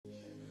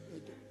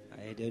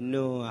I don't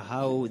know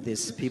how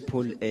these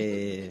people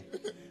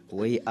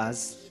weigh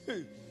us.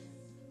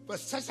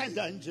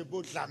 Basasanda nje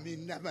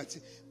bodlamini nabathi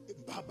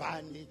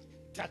Mbabane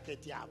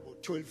target yabo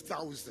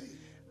 12,000.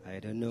 I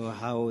don't know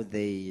how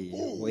they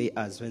weigh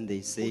us when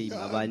they say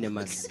Mbabane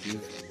must give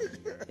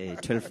a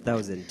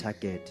 12,000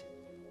 target.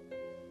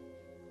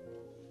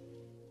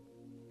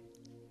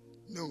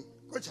 No,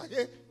 kodwa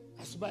ke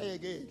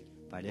asibayekele.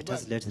 But let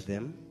us let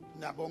them,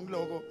 Nabo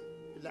ngiloko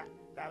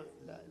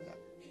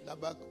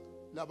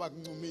laba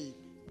kuncumile.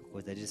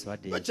 because that is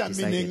what they But I mean,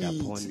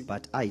 decided upon.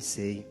 But I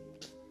say,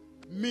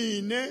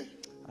 Mine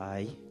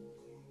I,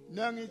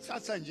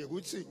 nangithatha nje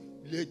ukuthi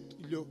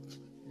lo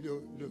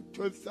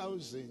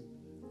 12,000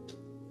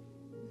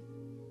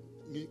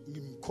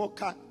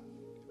 ngimkhokha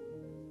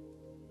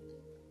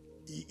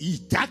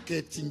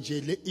I-target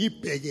nje le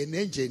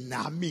ibhekene nje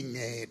nami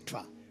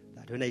ngedwa.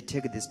 that when I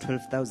take this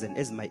 12,000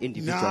 as my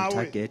individual Nawe,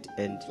 target,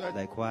 and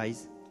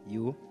likewise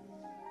you,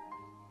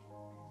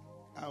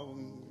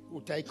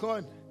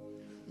 Utayikhona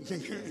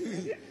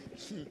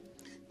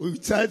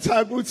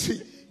uthatha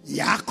ukuthi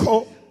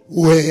yakho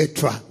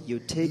wedwa you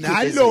take it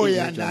as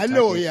naloya an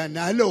individual target.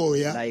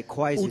 naloya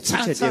Likewise, we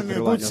treated uthatha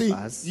every one of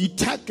ngekuthi us.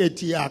 I-target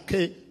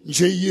yakhe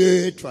nje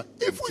yedwa.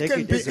 If we Take can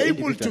it be as your able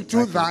to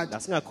individual do target.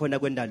 that, Asingakhona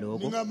kwenda lokho.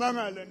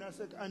 ningamangala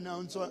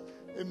nase-announcewa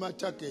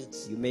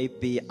ema-targets You may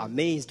be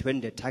amazed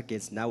when the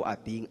targets now are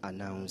being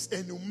announced.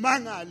 and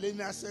umangale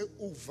nase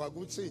uva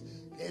ukuthi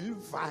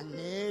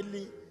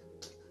elivangeli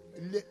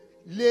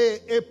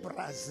le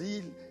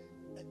eBrazil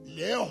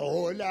le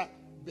hola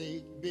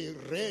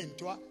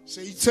berentwa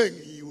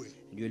seyithengiwe.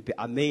 And you will be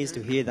amazed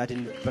to hear that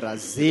in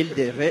Brazil,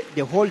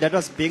 the hall that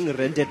was being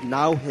rented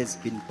now has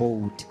been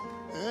bought.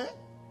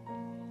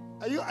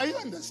 Are you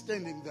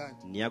understanding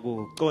that?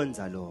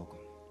 Niyakuconza lokho.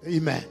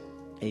 Amen.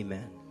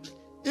 Amen.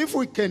 If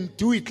we can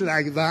do it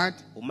like that,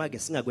 Uma ke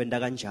singakwenda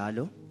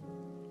kanjalo,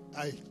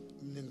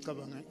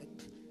 ngicabanga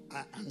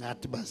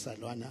angathi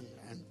bazalwana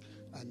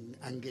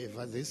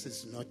angeva, this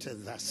is not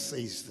thus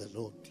says the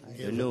Lord.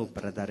 I don't know,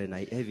 brother, and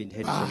I haven't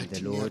heard from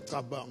the Lord.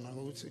 Ngiyacabanga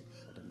ukuthi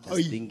I'm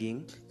just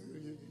thinking,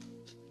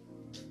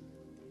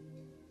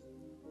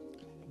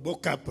 bo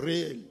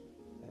Gabriel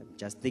I'm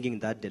just thinking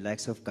that the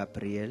likes of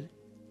Gabriel,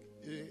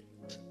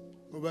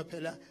 ngoba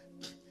phela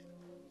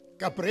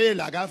Gabriel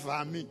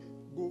akavami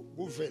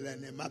kuvela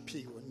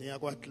nemaphiko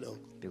niyakwathi lokho.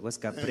 because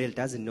Gabriel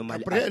doesn't normally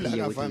Gabriel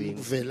appear with akavami wings.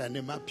 kuvela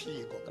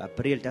nemaphiko.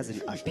 Gabriel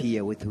doesn't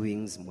appear with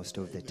wings most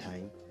of the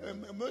time.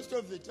 Most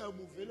of the time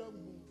uvela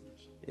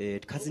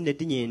umuntu. Khathini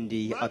letinyenti,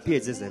 he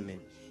appears as a man.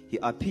 He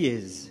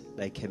appears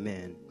like a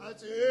man.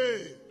 Athi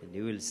hey, And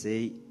he will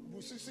say,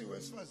 busisiwe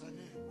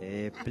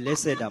sifazane.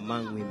 blessed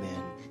among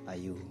women are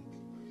you.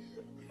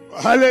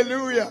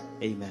 Hallelujah.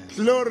 Amen.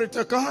 Glory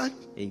to God.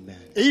 Amen.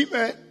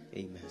 Amen.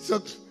 Amen.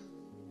 So,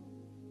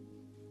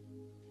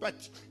 but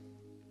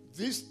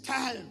this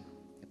time,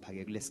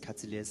 Phake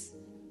kulesikhathi lesi,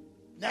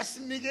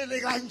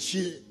 nasinikele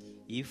kanje.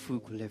 if we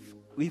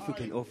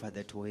can offer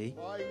that way,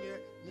 Hayi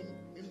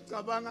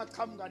ngimcabanga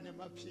qhamuka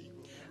nemaphiko.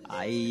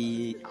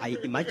 I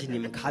imagine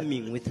him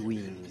coming with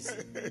wings.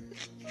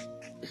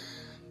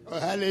 Oh,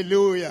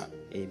 hallelujah.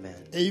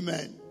 Amen.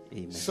 Amen.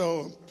 Amen.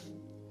 So,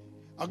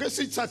 ake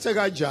sithathe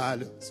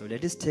kanjalo. So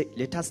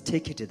let us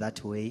take it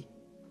that way.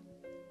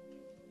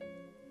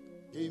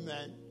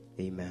 Amen.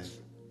 Amen.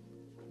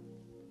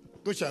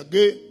 Kusha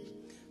ke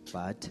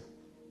But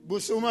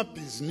busuma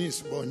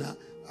business bona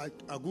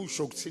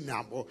akusho ukuthi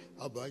nabo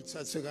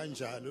abayithathe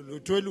kanjalo lo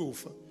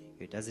 12.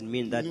 it doesn't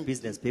mean that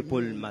business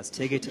people must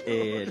take it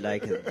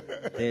like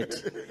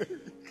that.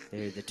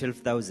 The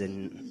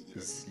 12,000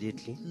 is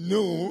little.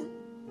 No.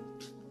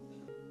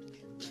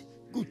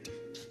 Good.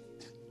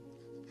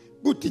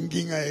 Good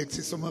inkinga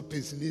ethi soma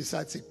business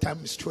athi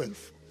times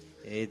 12.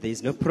 There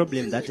is no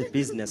problem that a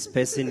business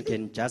person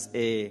can just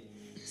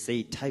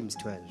say times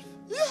 12.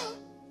 Yeah.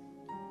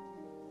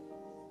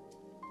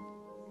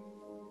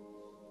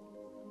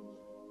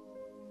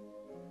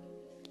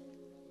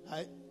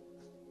 Hayi.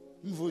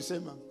 Mvuse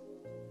mama.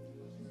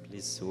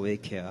 Please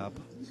wake her up.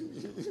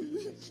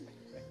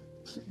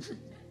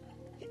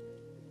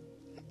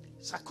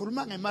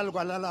 Sakhuluma ngemali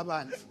kwalala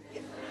abantu.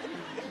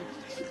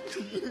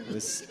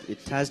 Because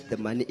it touched the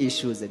money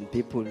issues and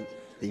people,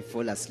 they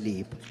fall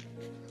asleep.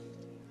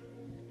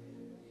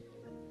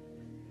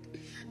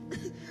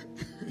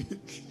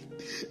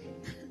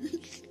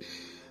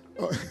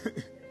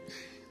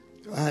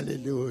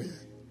 Hallelujah.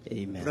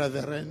 Amen.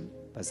 Brethren,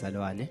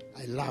 Bazalwane,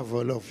 I love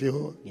all of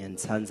you.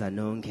 ngiyanithanza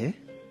nonke.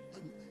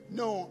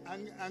 No,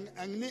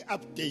 angini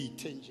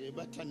update nje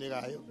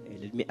bathandekayo.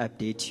 Let me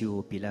update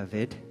you,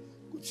 beloved,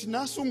 Kuthi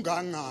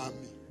nasungangami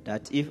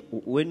that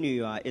when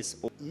you are as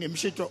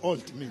ngimshito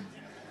old mina.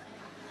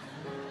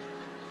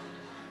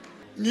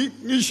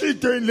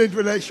 Ngishito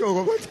inlento la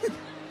shoko kodwa.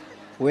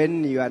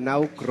 when you are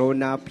now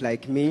grown up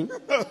like me,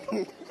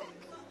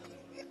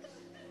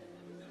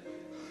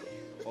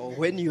 or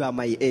when you are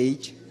my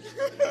age,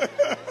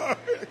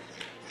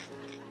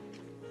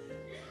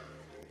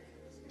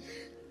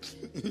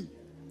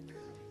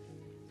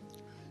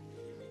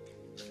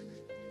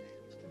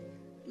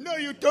 No, No,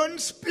 you don't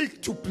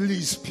speak to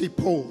please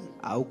people.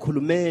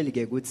 Awukhulumeli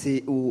ke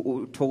ukuthi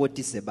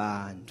uthokozise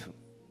abantu.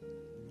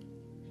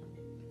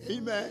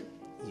 Amen.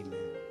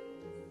 Amen.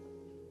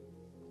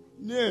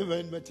 Never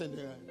in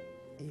Matandega.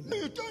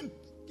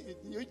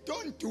 You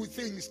don't do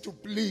things to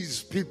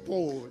please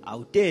people.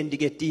 Awutendi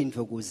ke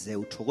tintfo kuze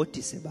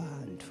uthokozise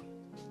abantu.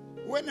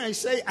 When I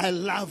say I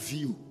love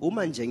you,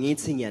 Uma nje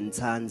ngithi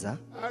ngiyanithanda,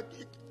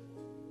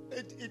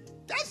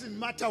 it doesn't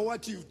matter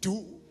what you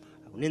do.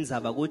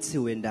 akunenzaba ukuthi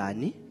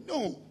wendani.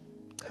 No.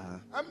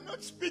 Cha. I'm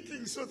not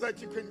speaking so that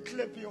you can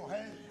clap your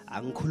hands.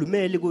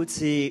 Angikhulumeli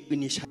ukuthi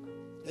unisha.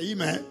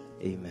 Amen.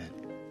 Amen.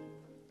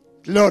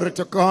 Glory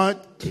to God.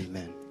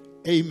 Amen.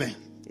 Amen.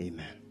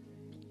 Amen.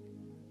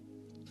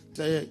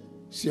 Say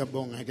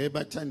siyabonga ke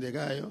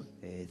bathandekayo.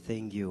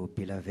 Thank you,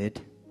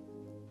 beloved.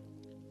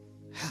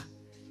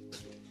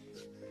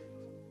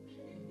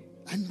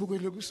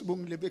 Anibukele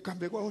kusibongile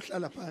bekhambe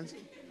kwaohlala phansi.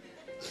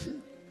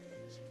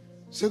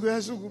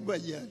 Sekuyazi ukuba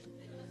yalo.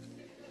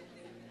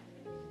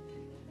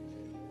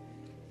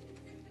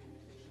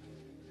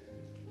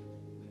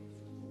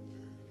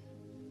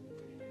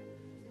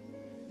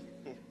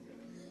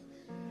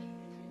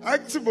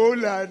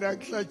 Akusibolana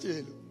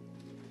akuhlatshelo.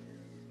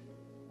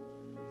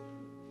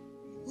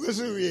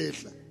 Wese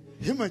uyehla.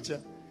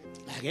 Himacha.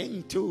 Ake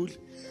ngithule.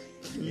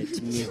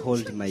 Let me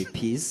hold my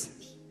peace.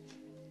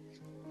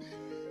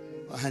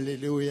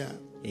 Hallelujah.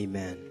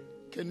 Amen.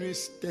 Can we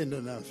stand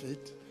on our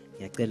feet?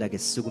 Ngiyacela ke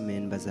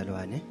sisukumeni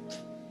bazalwane.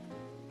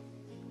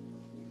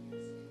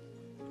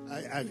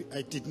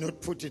 I did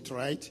not put it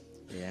right.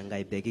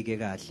 Angayibheki ke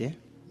kahle.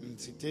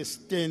 Sithe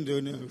stand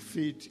on our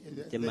feet.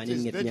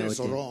 That is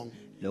wrong.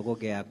 Lokho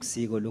ke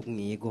akusiko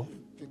lokungiko.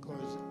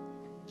 Because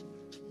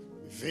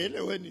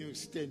vele when you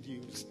stand,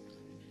 you stay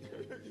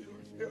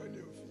on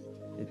your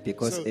feet.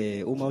 Because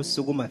uma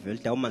usukuma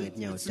vele uma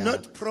ngetinyawo It's takho.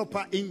 not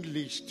proper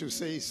English to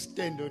say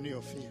stand on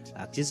your feet.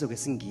 Akusizo ke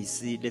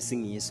singisi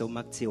lesingiso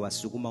uma kuthiwa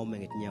sukuma uma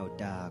ngetinyawo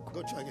takho.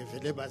 Kodwa ke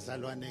vele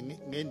bazalwane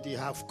ngendi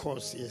half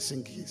course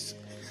yesingisi.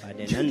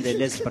 But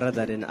nonetheless,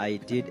 brethren, I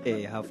did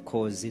a half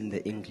course in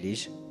the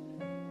English.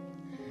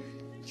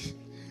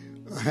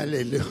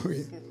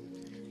 Hallelujah.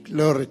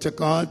 Glory to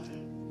God.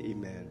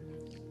 Amen.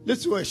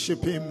 Let's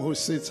worship him who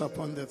sits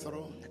upon the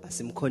throne.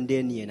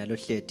 Asimkhondeni yena lo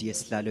hleti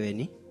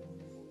esihlalweni.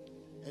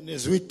 And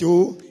as we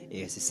do,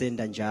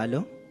 Sisenda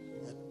njalo.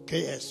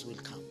 KS will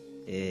come.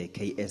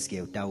 KS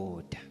ke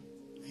utawuda.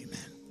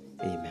 Amen.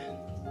 Amen.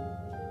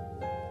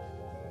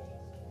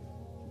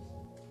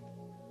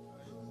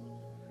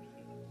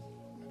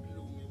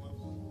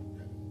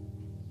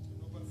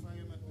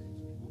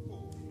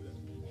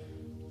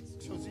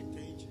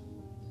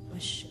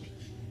 Worship.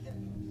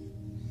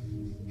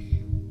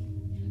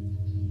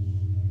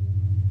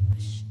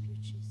 Worship you,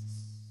 Jesus.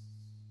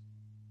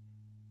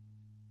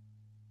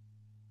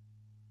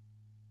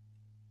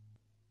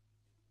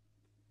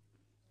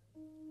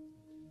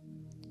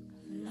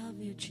 Love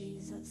you,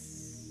 Jesus.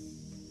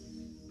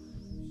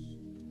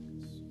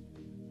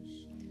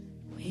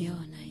 We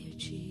honor you,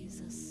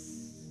 Jesus.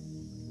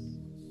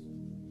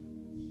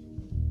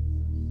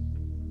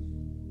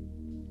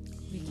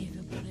 We give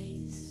you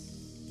praise.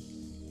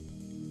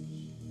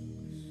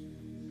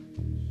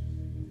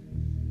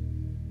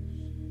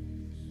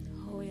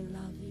 Oh, we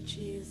love you,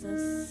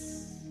 Jesus.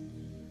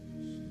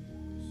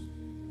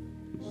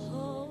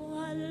 Oh,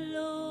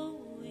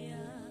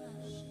 hallelujah.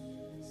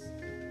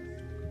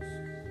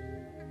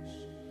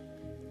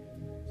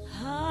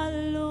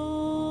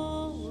 Hallelujah.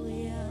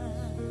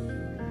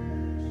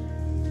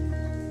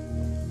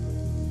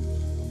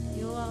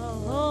 You are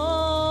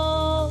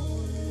holy.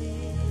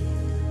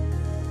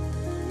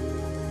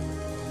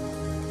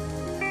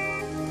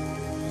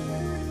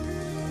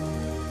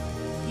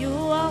 You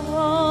are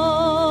holy.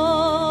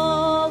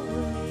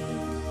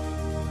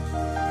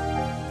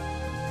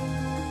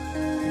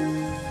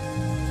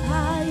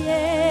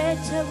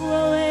 Ayete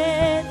wewe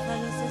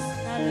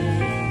falosesale.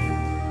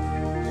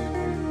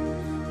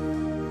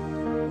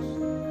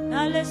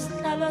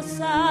 Nalesihlalo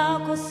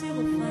sakho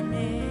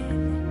sikufanele.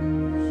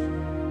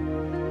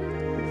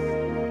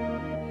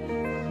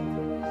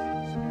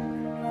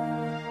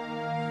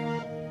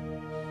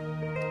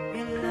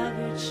 We love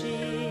you,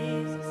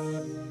 Jesus.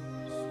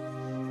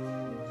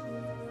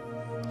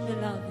 We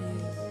love you.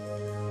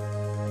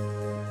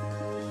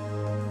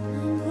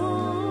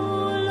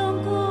 Nkulunkulu,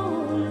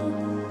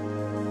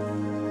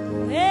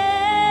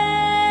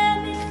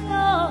 wemihlobo,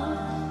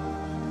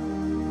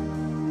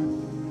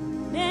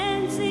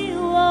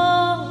 nenziwo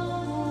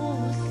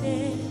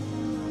kuhle.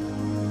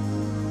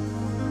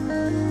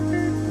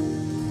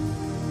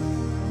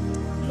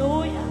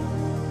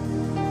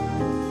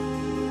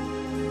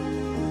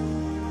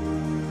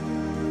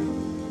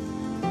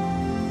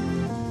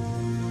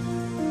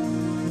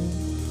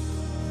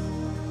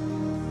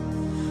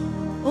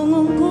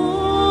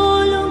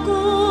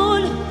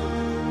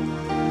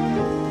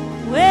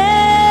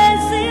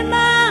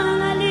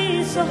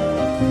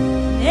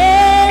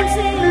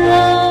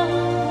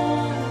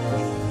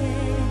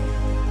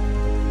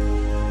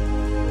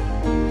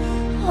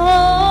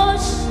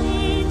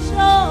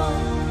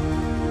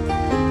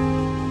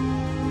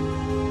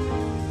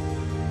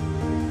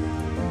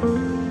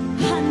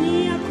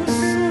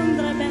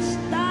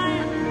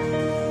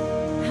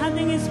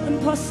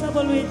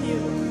 with you.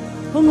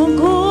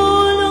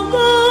 Ungungulu,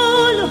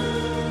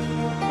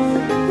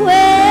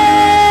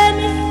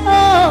 wemihola,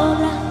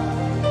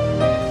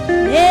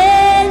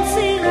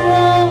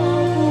 nensiwo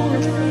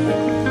kuhle.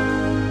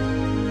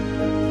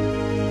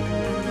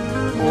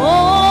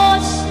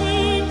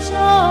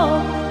 Oshintsho,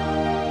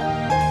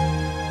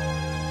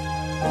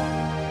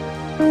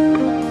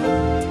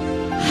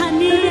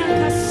 hania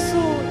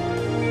kasula.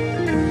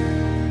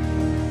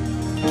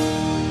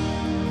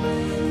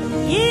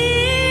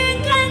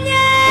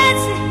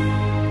 Inkanyezi,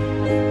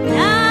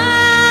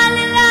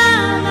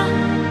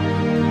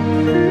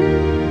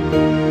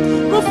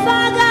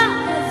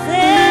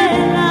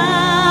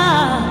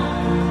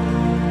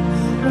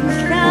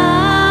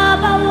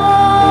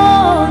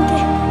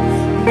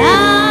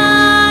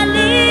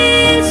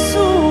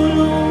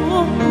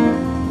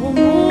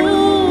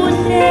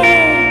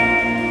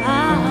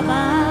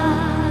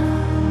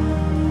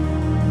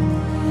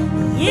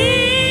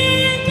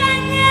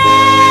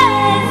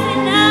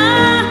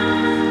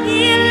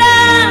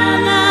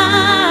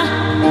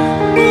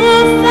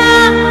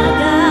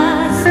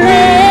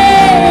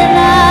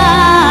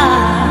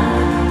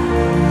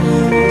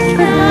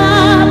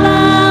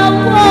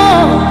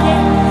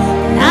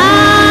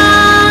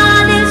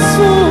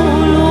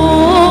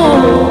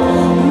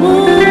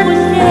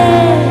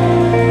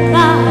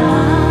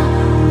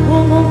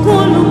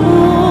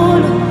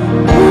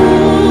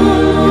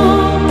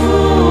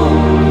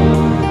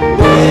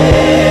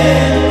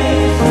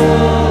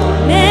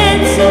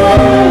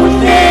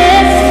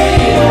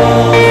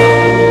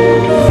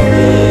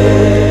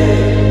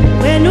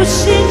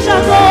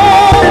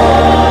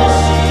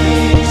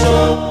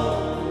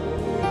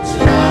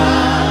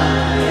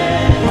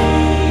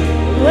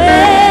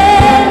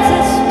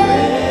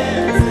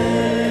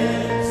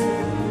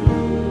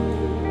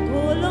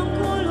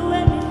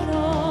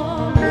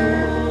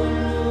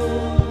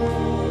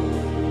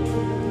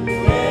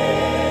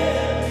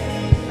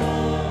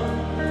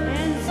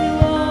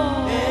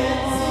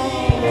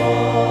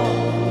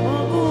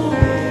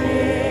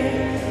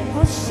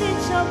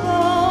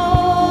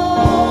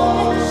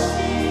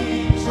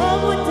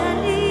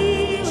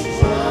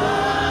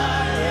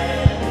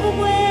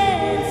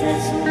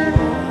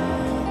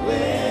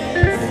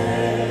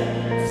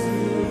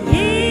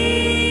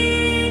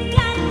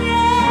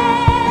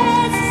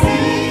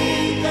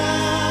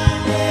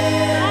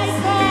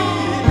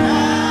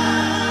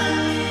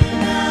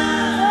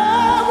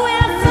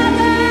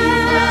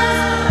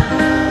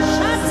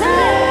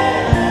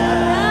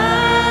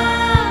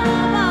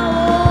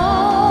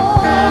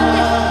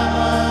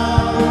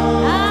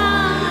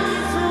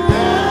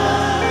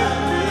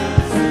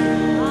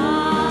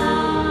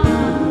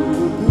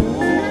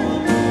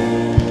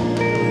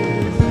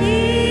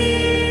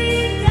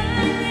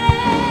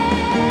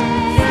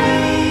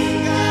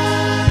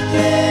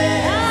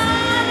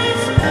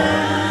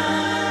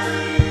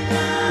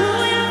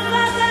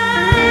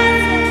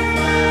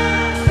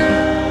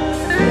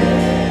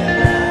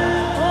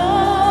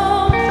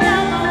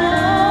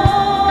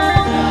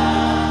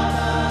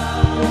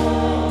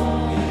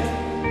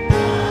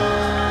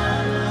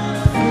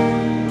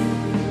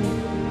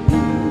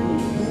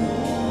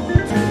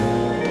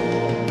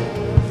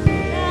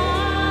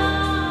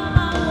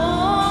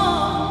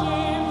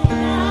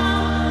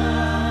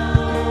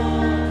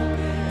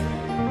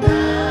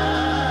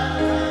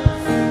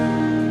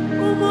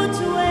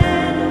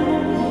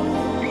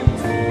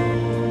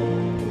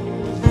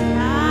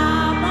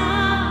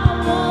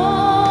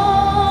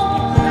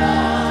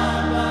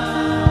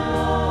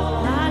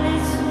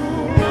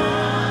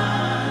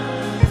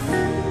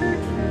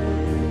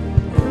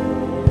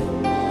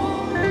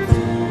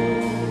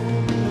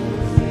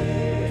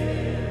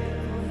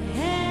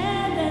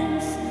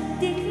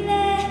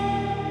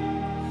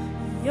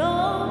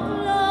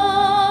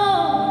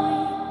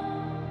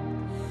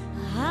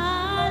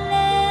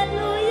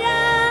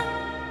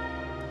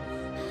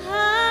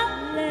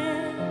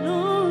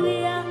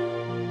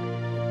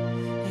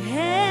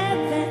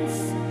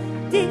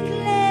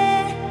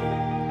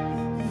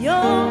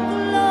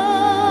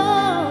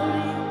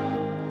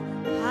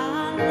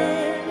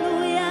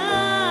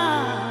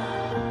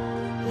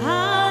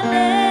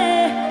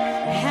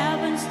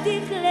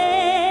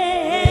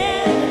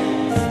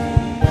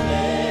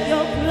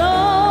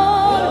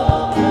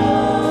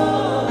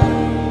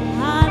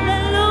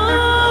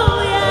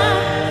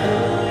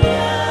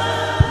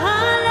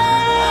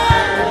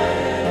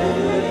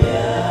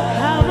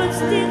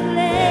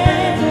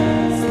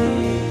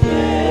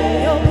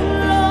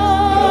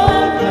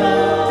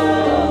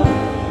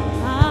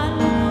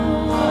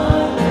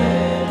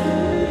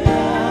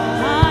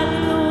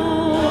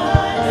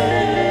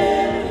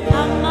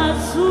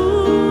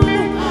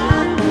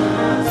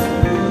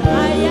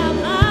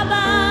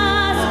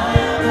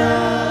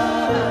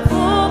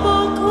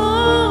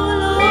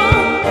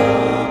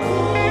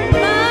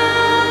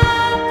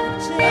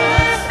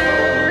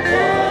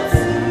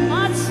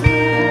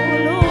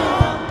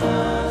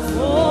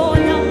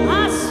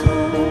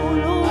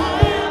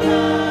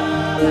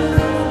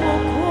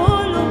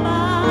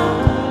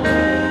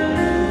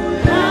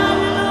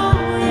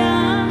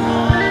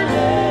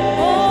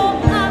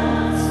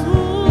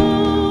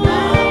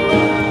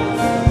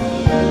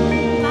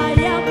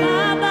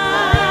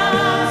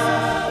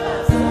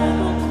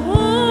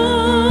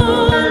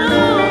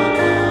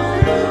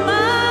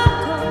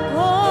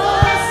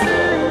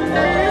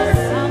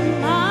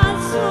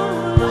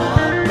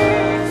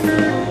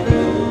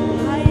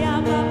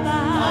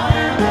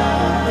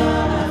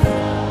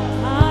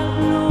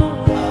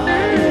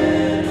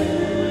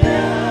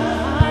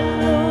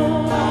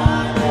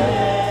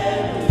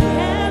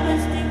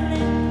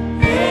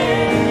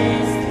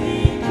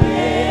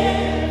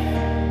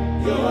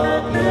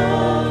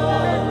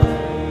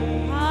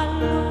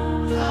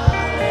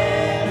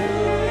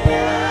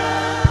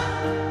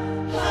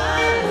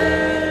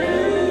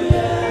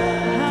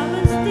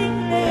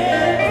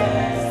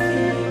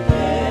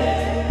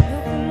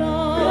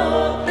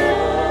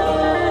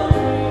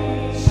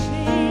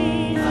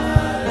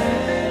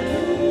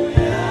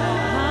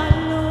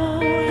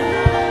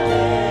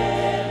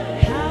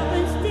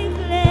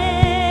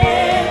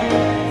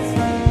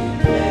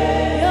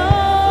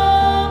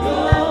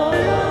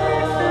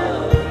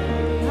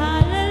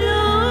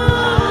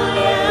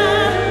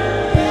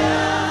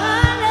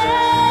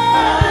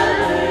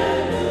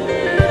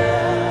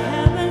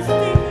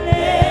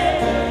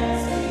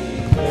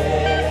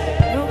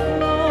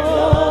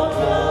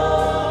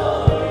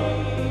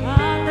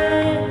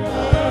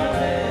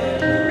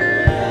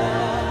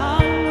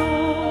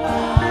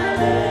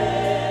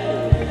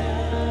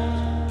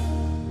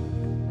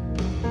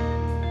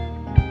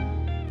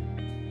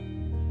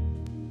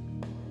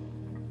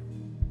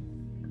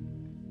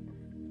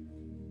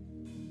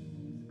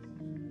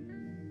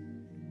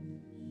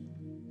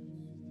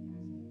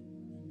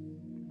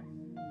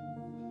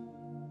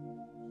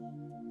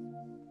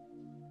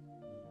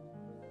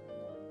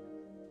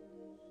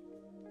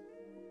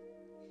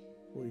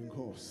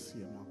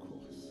 Uyinkosi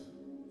yamakhosi,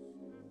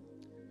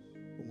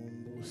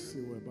 ungumbusi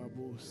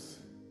webabusi,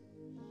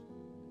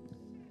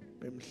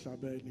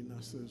 emhlabeni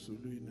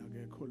nasezulwini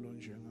akekho lo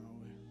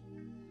njengawe,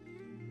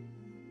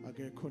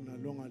 akekho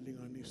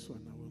nalongalinganiswa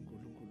nawe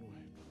uNkulunkulu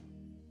wethu.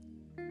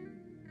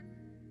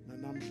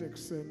 Namhla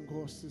ekuseni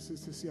Nkosi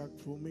sithi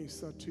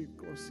siyakuvumisa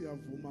Thixo,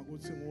 siyavuma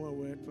ukuthi nguwe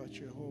wedwa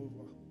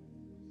Jehova.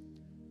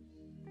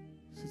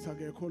 Sithi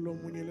akekho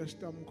lomunye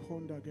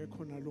lesitamkhonda,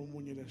 akekho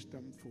nalomunye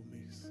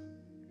lesitamvumisa.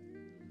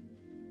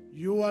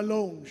 You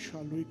alone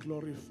shall we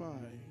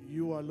glorify,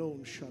 you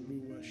alone shall we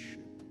worship.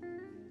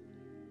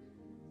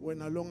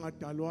 Wena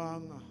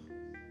longadalwanga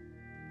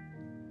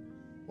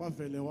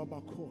wavele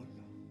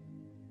wabakhona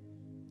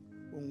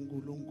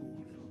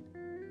uNkulunkulu.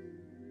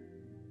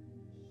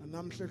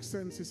 Namhla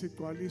ekuseni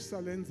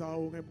sisigcwalisa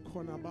lendzawo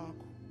ngebukhona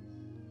bakho.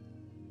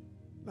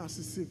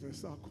 Nasi sive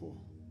sakho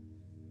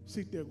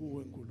side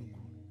kuwe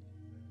Nkulunkulu.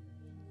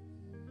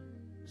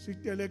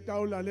 Sitele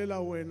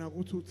kutawulalela wena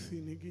ukuthi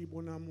uthini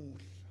kibo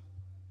namuhla.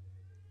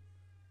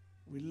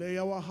 We lay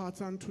our hearts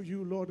unto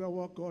you, Lord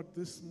our God,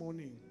 this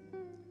morning,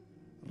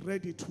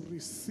 ready to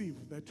receive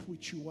that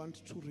which you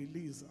want to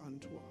release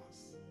unto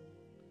us.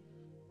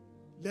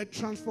 Let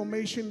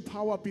transformation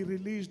power be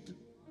released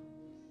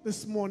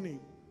this morning.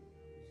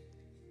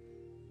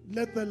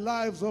 Let the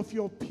lives of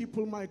your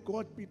people, my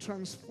God, be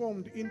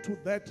transformed into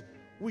that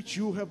which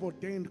you have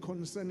ordained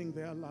concerning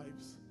their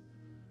lives.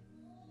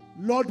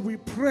 Lord, we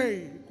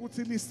pray,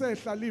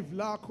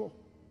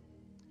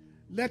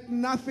 let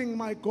nothing,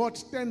 my God,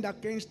 stand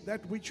against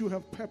that which you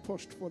have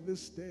purposed for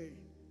this day.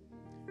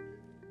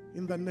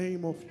 In the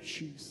name of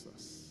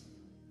Jesus,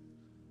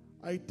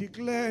 I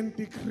declare and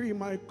decree,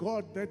 my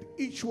God, that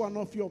each one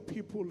of your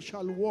people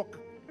shall walk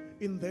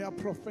in their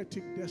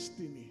prophetic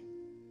destiny.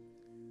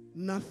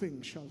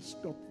 Nothing shall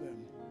stop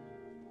them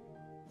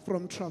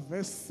from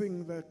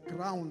traversing the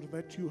ground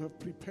that you have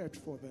prepared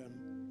for them.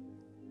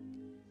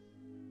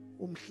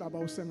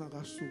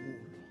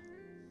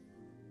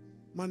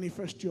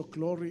 Manifest your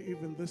glory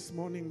even this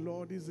morning,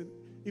 Lord,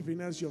 even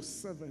as your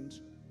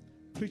servant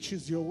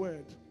preaches your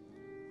word.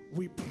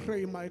 We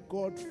pray, my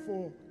God,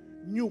 for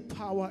new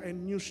power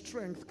and new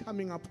strength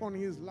coming upon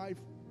his life.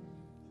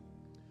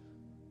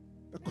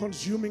 The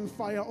consuming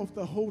fire of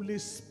the Holy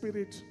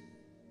Spirit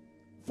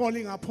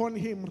falling upon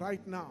him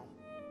right now.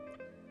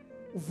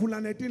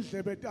 Uvulane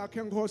tindlebe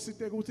takhe Nkosi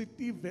ukuthi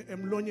tive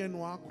emlonyeni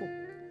wakho.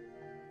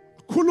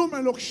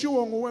 Khulume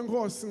lokushiwo nguwe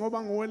Nkosi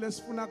ngoba nguwe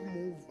lesifuna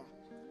kumuva.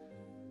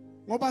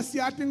 Ngoba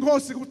siyathi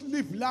Nkosi ukuthi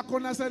live lakho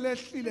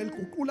naselehlile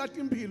liguqula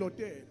impilo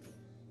tethu.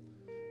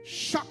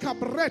 Shaka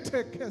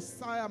brete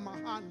kesaya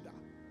mahanda.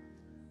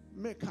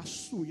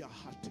 Mekasuya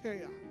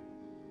hatea.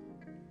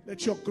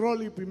 Let your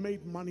glory be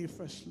made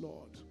manifest,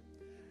 Lord.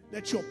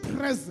 Let your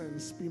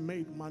presence be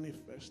made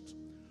manifest.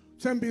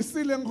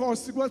 Sembisile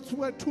Nkosi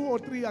where 2 or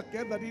 3 are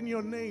gathered in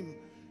your name,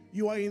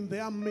 you are in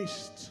their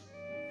midst.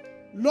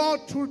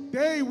 Lord,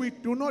 today we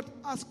do not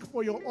ask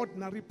for your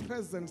ordinary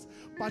presence,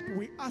 but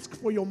we ask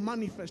for your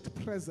manifest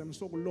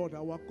presence, oh Lord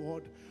our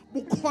God.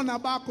 Bukhona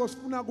bakho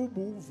sifuna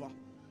kubuva.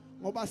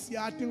 Ngoba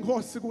siyathi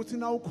Nkosi ukuthi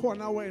na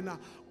ukhona wena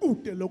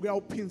kude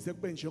lokuyawuphinze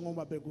kube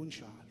njengoba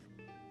bekunjalo.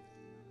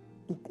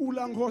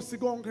 Guqula Nkosi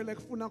konke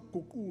lekufuna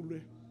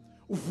kuguqulwe.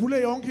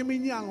 Uvule yonke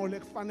iminyango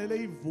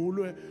lekufanele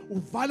ivulwe,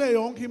 uvale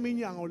yonke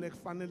iminyango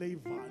lekufanele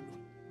ivalwe.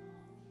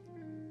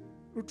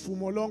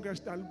 Uthumo lonke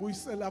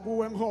sitalibuyisela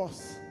kuwe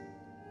Nkosi.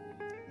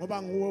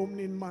 Ngoba nguwe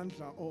umnini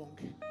mandla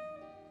onke.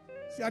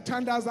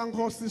 Siyathandaza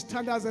Nkosi,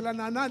 sithandazela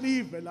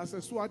nalive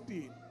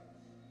laseSwatini.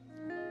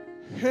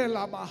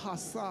 Hela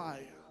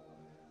bahasaya.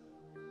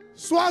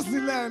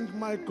 Swaziland,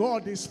 my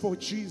God, is for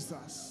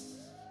Jesus.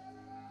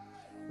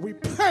 We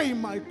pray,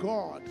 my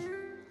God,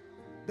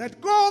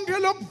 that konke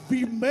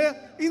lokuvimbe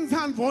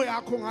inzandvo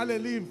yakho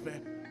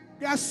ngalelive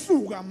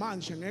kuyasuka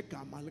manje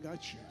ngegama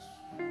likaJesu.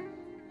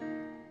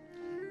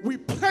 We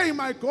pray,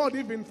 my God,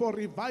 even for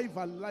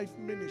Revival Life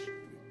Ministry.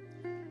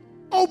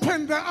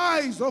 Open the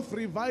eyes of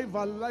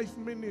Revival Life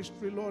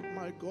Ministry, Lord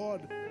my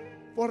God,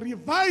 for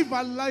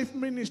Revival Life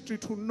Ministry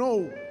to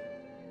know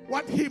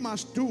what he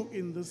must do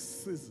in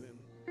this season.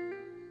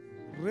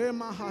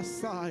 Rema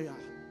Hasaya,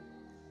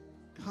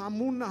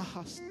 Kamuna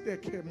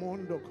Hasteke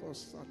Mondo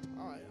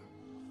Kosataya,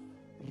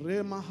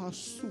 Rema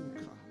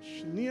Hasuka,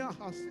 Shnia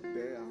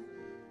Hastea,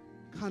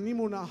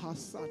 Kanimuna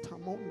Hasata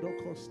Mondo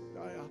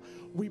Kostaya.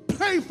 We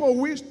pray for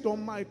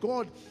wisdom, my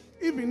God,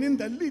 even in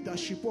the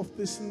leadership of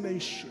this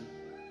nation.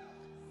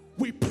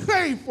 We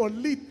pray for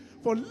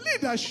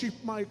leadership,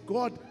 my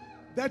God,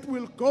 that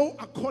will go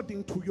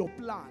according to your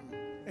plan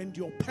and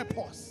your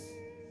purpose.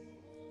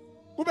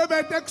 Kube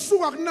bede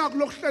kusuka kunaku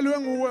lokuhlelwe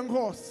nguwe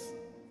Nkosi.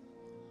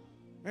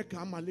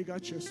 Ngegama lika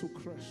Jesu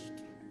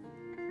Christ.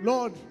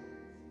 Lord,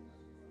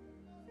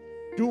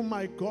 do,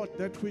 my God,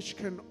 that which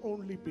can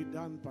only be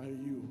done by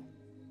you.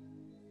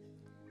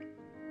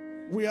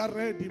 We are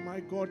ready, my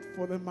God,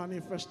 for the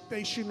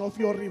manifestation of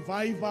your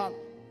revival,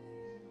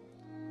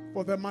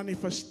 for the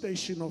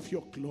manifestation of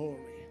your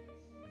glory.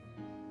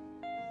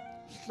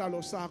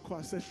 Sihlalo sakho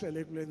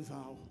asehlele kule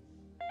ndzawo.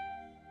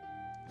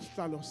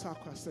 Sihlalo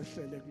sakho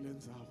asehlele kule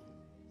ndzawo.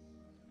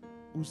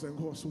 Kuze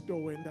Nkosi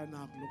utowenda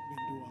naku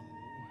lokulindiwa nguwe.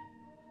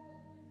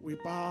 We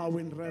bow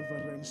in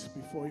reverence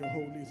before your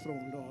holy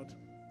throne, Lord.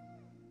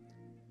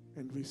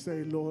 And we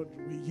say, Lord,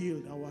 we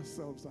yield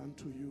ourselves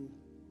unto you.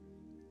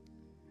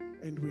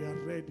 And we are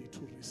ready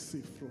to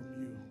receive from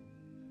you.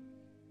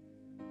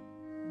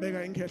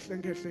 Beka inkehle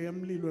nkehle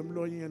yemlilo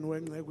emlonyeni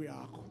wengceke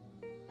yakho.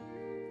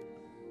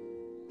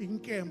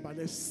 Inkemba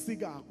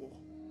lesikako.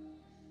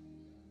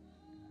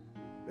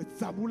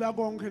 Letsabula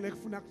konke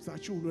lekufuna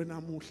kudzatshulwe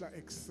namuhla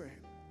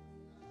ekseni.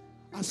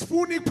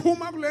 Asifuni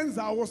kuphuma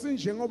kulendzawo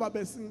sinjengoba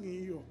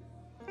besingiyo.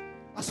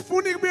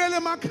 Asifuni kubuyela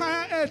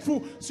emakhaya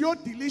ethu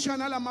siyodilisha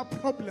nalama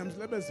problems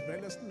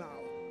lebezivele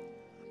sinawo.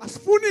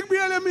 Asifuni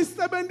kubuyela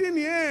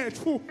emisebentini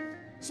yethu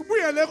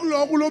sibuyele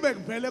kuloko lobe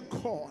kuvele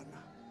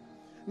kukhona.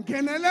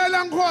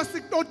 Ngenelela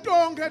Nkosi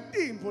kutonke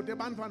tintfo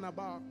tebantfwana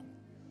bakho.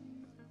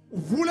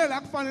 Uvule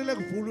la kufanele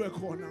kuvulwe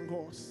khona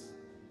Nkosi.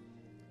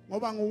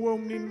 Ngoba nguwe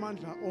umnini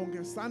mandla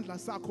onke sandla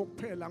sakho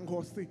kuphela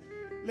Nkosi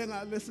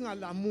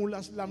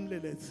lesingalamula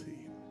silamlele thina.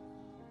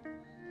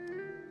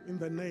 In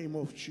the name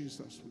of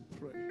Jesus we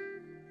pray.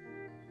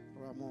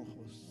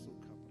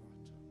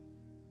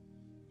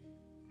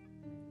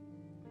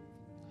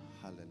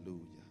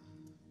 Hallelujah.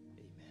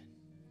 Amen.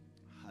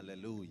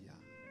 Hallelujah.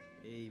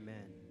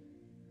 Amen.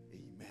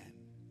 Amen.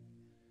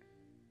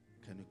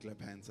 Can you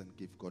clap hands and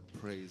give God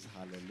praise?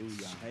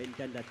 Hallelujah. Thank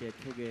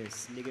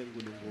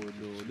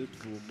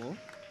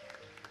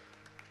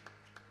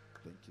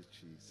you,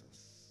 Jesus.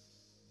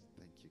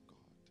 Thank you,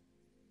 God.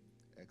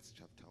 Acts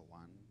chapter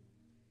 1,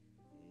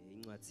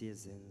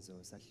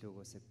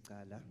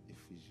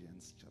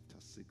 Ephesians chapter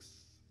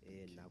 6,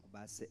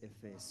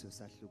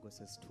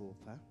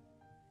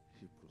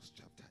 Hebrews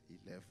chapter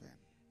 11.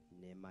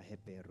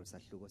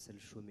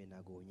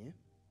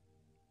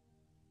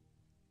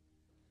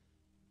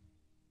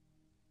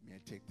 May I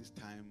take this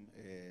time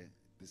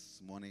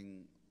this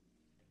morning,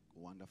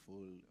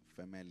 wonderful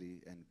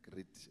family, and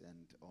greet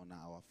and honor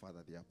our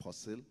father, the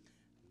apostle.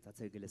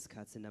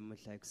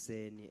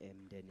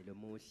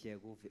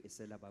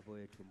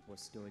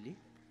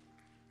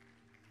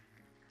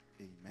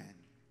 Amen.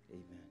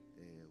 Amen.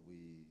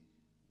 We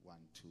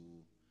want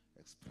to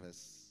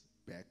express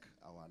back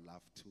our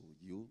love to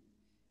you,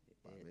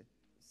 Babe.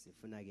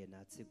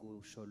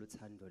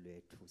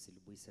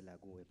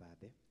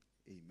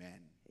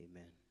 Amen.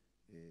 Amen.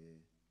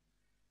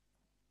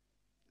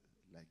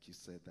 Like you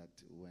said,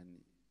 that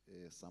when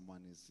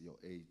someone is your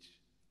age,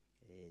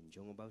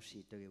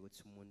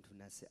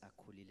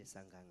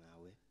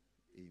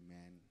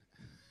 amen.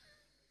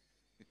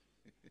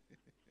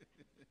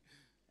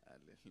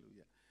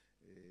 Hallelujah.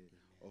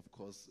 Of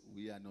course,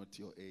 we are not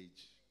your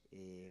age.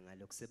 We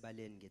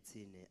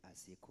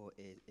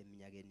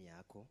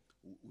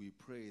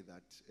pray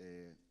that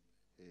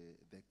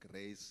the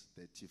grace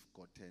that you've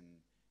gotten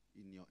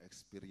in your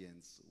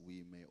experience,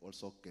 we may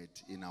also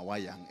get in our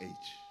young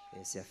age.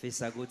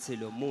 Siyafisa ukuthi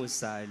lo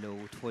musa lo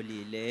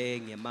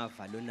utholile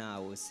ngemava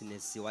lonawo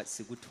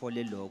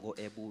sikuthole lokho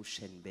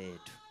ebusheni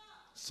bethu,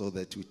 so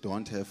that we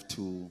don't have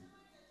to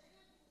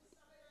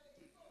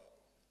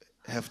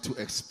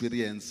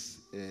experience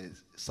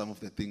some of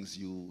the things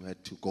you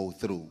had to go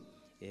through.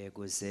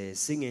 kuze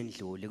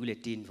singendluli kule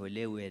tindvo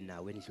le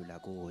wena wendlula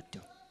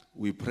kuto.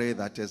 We pray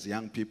that as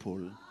young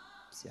people,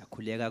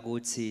 siyakhuleka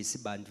ukuthi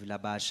sibantfu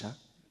labasha,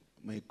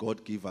 may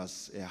God give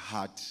us a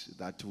heart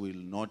that will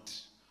not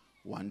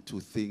want to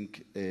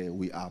think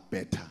we are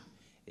better.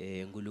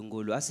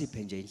 Nkulunkulu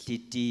asiphe nje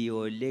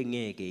inhlitiyo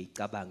lengeke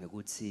icabange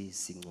ukuthi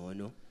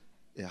singcono,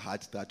 A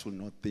heart that will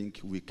not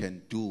think we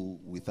can do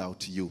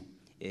without you.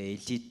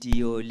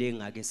 inhlitiyo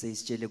lengake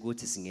seyisitshele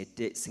ukuthi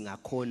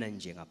singakhona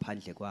nje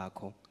ngaphandle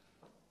kwakho.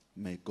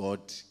 May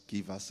God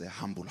give us a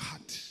humble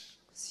heart.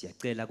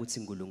 Siyacela ukuthi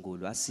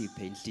uNkulunkulu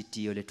asiphe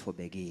inhlitiyo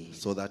lethobekile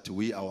so that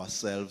we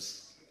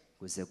ourselves,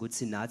 kuze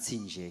kuthi nathi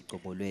nje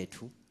qobo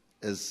lwethu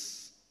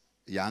as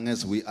young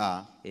as we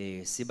are,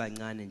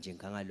 sibancane nje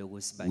ngangaloku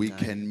we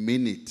sibancane can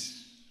mean it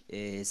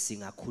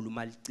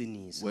singakhuluma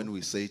liqiniso when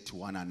we say to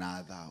one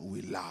another,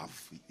 we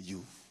love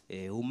you.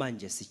 uma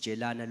nje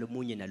sitshelana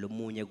lomunye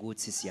nalomunye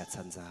ukuthi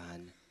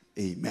siyathandzana.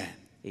 Amen.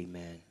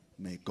 Amen.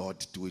 May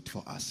God do it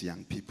for us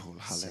young people.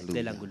 Sicela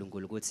Hallelujah.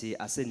 uNkulunkulu ukuthi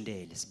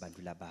asendele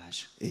sibantu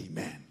labasha.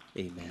 Amen.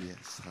 Amen.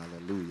 Yes,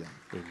 hallelujah.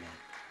 Amen.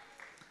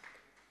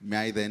 May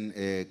I then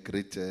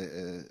greet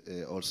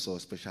also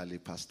especially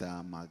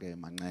Pastor Mage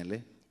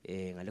Manele.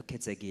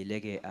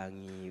 Ngalokhethekile ke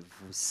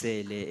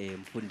angivusele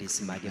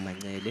mfundisi Make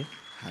Mancele.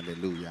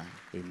 Hallelujah.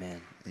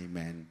 Amen.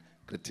 Amen.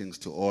 Greetings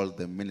to all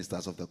the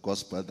ministers of the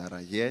gospel that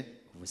are here.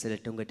 Vusele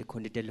tonke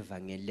tikhondite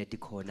elivangeli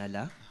letikhona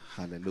la.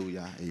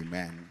 Hallelujah.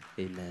 Amen.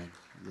 Amen.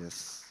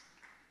 Yes.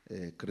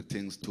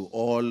 Greetings to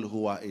all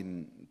who are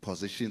in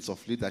positions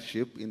of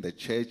leadership in the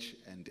church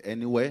and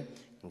anywhere.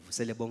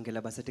 Ngivusele bonke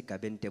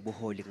labasetigabeni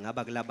tebuholi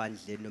ngaba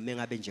kulabandle noma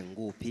engabe nje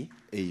ngikuphi.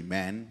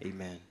 Amen.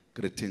 Amen.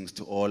 Greetings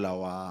to all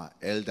our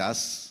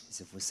elders.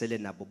 Sivusele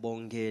nabo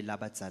bonke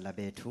labadzala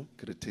bethu.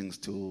 Greetings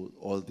to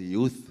all the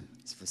youth.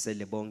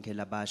 Sivusele bonke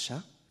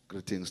labasha.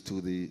 Greetings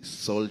to the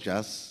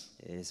soldiers.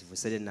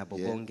 Sivusele nabo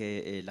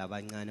bonke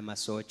labancane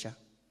masoja.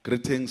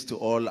 Greetings to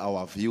all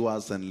our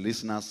viewers and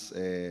listeners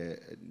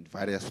in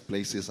various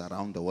places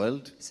around the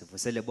world.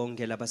 Sivusele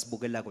bonke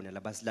labasibukelako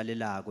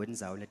nalabasilalelako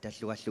endzaweni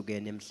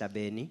letahlukahlukene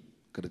emhlabeni.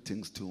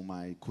 Greetings to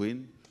my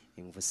queen.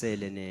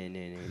 Ngivusele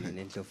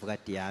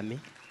nendlovukati yami.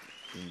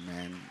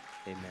 Amen.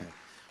 Amen.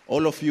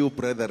 All of you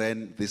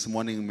brethren, this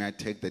morning may I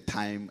take the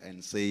time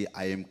and say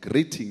I am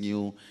greeting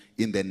you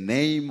in the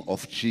name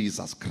of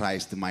Jesus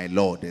Christ, my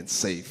Lord and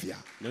Savior.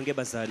 Nonke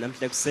bazalwane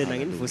namhla kusena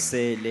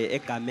nginivusele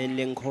egameni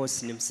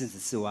leNkosi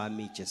nemsindisi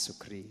wami Jesu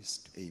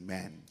Kristu.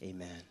 Amen.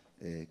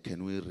 Amen.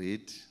 Can we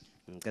read?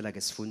 Ngicela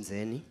ke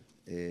sifundzeni.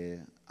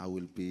 I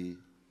will be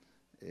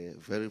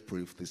very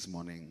brief this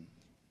morning.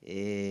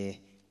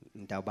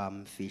 Ngitawuba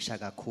mfisha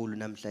kakhulu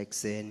namhla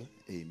kuseni.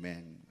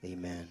 Amen.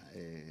 Amen.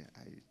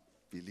 I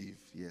believe,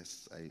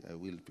 yes, I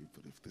will be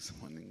brief this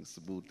morning.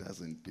 Sabu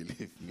doesn't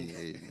believe me.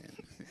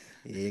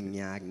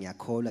 Amen.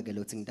 Ngiyakholwa ke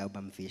lokuthi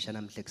ngitawuba mfisha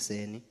namhla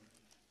kuseni.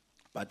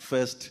 But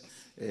first,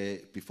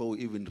 before we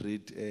even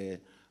read,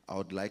 I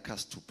would like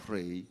us to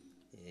pray.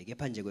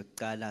 Kepha nje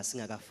kwekuqala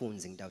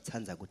singakafundzi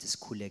ngitawuthanda ukuthi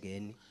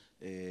sikhulekeni.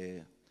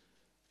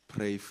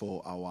 Pray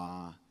for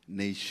our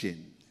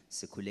nation.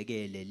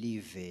 Sikhulekele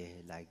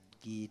live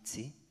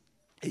lakithi.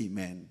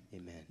 Amen.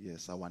 Amen.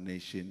 Yes, our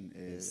nation.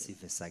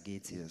 Sive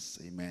sakithi. Yes,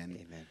 amen.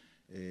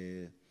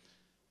 Amen.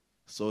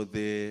 So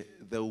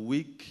the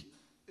week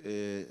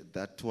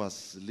that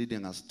was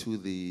leading us to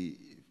the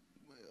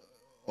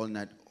whole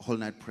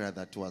night prayer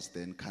that was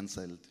then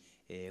cancelled.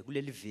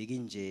 Kuleli viki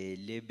nje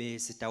lebe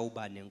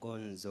sitawuba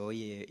nenkonzo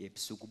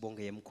yebusuku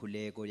bonke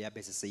yemkhuleko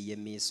yabe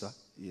seyemiswa.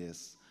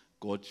 Yes,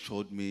 God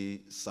showed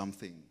me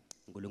something.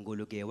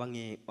 uNkulunkulu ke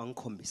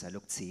wangikhombisa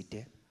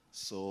lokuthide.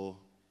 So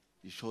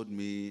He showed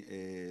me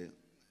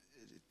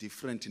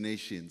different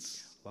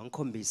nations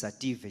Wangikhombisa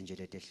tive nje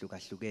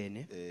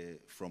letehlukahlukene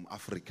from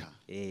Africa.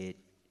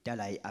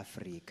 Dala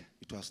iAfrika.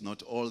 It was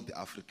not all the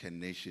African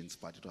nations,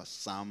 but it was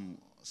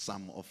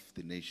some of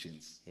the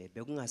nations.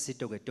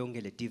 Bekungasito ke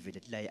tonke letive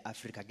letila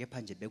iAfrika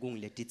kepha nje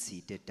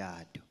bekungiletitsite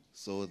tato.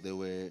 So they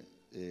were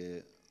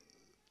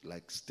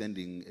like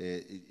standing,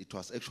 it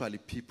was actually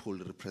people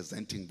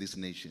representing these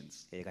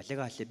nations. Kahle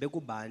kahle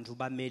bekubantu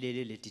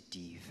bamelele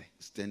letitive.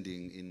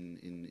 Standing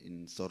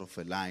in sort of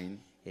a line.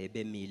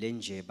 Bemile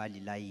nje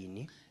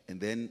balilayini. And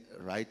then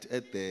right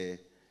at the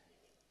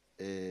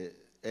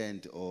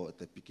end or at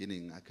the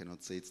beginning, I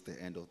cannot say it's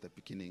the end or the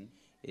beginning.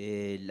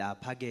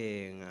 Lapha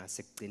ke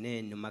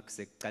ngasekugcineni noma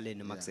kusekuqaleni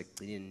noma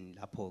kusekugcineni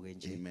lapho ke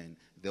nje. Amen.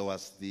 There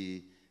was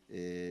the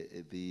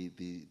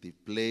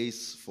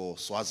place for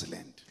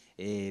Swaziland.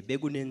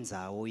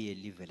 Bekunenzawo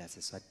yelive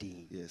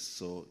laseSwatini. Yes,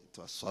 so it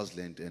was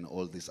Swaziland and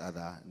all these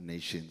other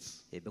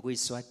nations.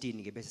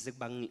 Bekuyiswatini ke bese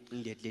sekuba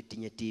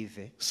letinye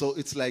tive. So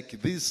it's like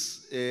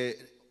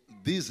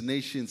these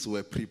nations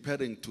were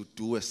preparing to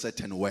do a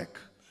certain work.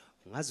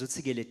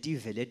 Ngazuthi ke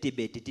letive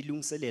letibeti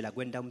tilungiselela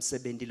kwenta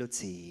umsebenzi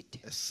lotsite.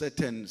 A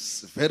certain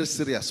very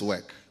serious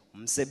work.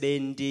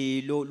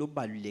 Umsebenzi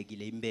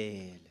lobalulekile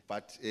impela.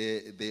 But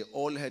they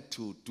all had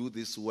to do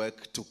this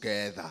work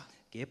together.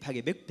 Kepha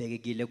ke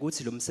bekubhekekile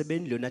ukuthi lo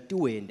msebenzi lona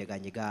tiwende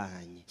kanye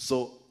kanye.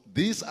 So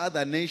these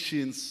other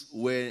nations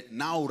were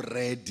now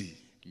ready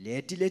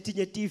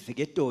Letinye tive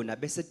ke tona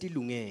bese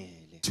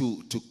tilungele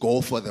to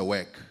go for the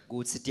work.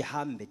 ukuthi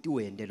tihambe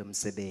tiwende lo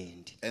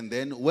msebenzi. And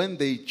then when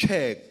they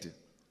checked,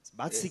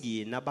 Bathi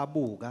ke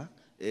nababuka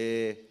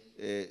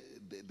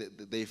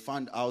they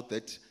found out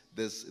that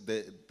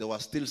there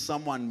was still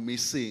someone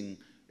missing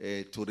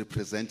to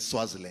represent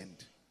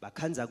Swaziland.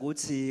 bakhanza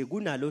ukuthi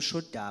kunalo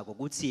shodako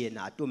ukuthi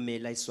yena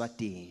atomela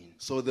eSwatini.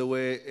 So they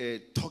were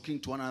talking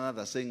to one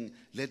another, saying,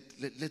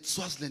 let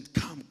Swaziland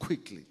come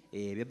quickly,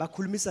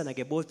 Bebakhulumisana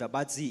ke bodwa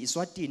bathi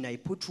iSwatini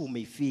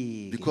ayiphuthume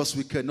ifike. because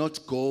we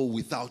cannot go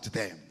without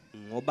them.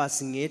 Ngoba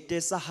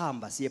singete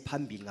sahamba siye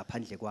phambili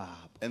ngaphandle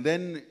kwabo. And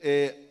then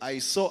I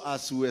saw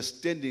us, we were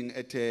standing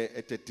at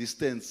a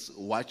distance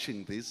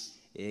watching this.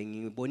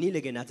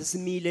 Ngibonile ke nathi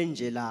simile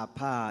nje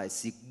lapha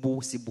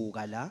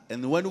sibuka la.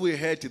 And when we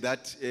heard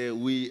that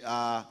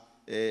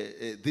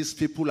these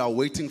people are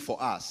waiting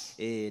for us,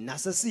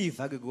 Nase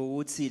siva ke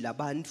ukuthi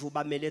labantu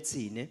bamele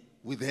thine.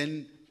 we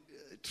then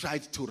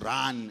tried to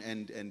run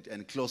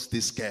and close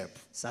this gap.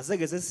 Sase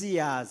ke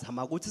sesiyazi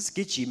hama ukuthi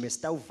sigijime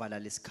sitawuvala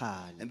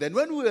lesikhala. And then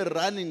when we were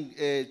running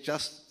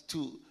just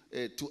to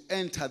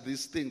enter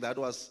this thing, that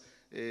was,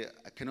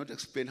 I cannot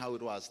explain how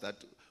it was, that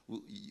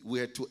we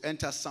had to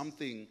enter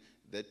something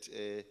that,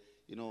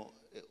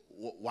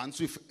 once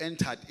we've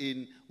entered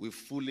in, we've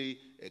fully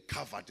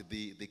covered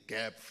the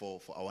gap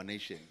for our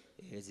nation.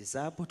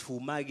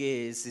 Zisaphuthuma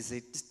ke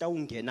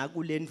sitawungena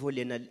kulento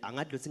lena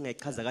angathi lothi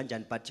ngayichaza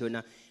kanjani but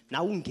yona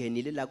na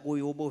ungenile la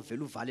kuyo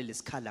obovela uvale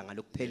lesikhala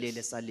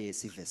ngalokuphelele sale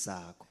sive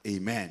sakho.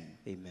 Amen.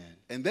 Amen.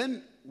 And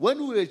then when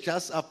we were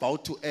just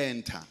about to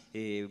enter,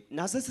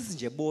 Nase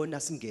sisinje bona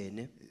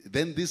singene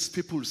then these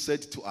people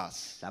said to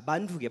us,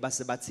 labantu ke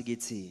base bathi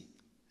kithi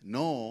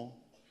no,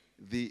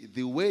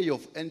 the way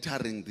of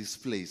entering this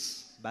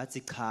place,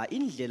 bathi cha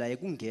indlela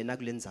yekungena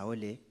kulendzawo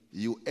le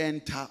you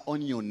enter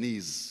on your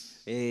knees.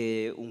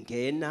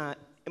 ungena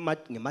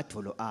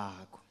ngemadolo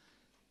akho.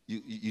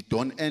 You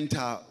don't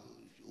enter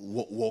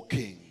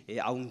walking,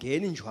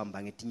 Awungeni nje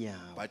uhamba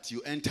ngetinyawo but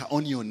you enter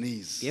on your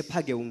knees.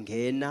 kepha ke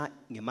ungena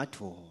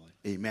ngemadolo.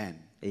 Amen.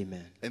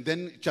 Amen. And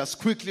then just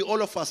quickly,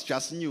 all of us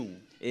just knew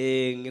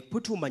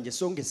Ngekuphuthuma nje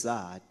sonke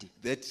sati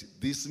that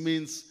this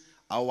means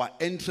our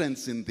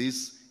entrance in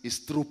this is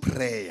through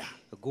prayer.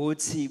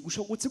 ukuthi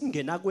kusho ukuthi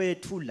kungena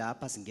kwethu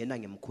lapha singena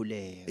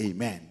ngemkhuleko.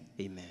 Amen.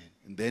 Amen.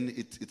 And then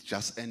it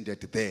just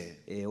ended there.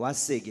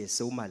 Waseke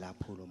sewuma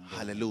lapho lo mbono.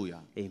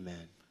 Hallelujah.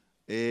 Amen.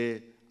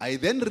 I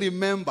then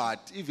remembered,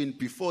 even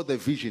before the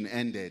vision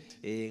ended.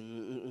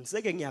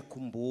 Ngiseke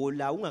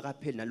ngiyakhumbula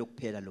ungakapheli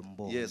nalokuphela lo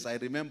mbono. Yes, I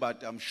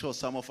remembered. I'm sure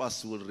some of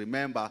us will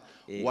remember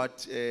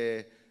what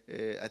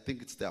I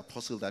think it's the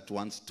apostle that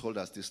once told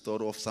us the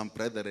story of some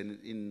brethren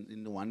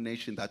in one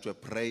nation that were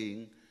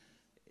praying.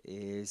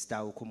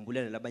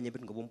 Sitawukhumbula nalabanye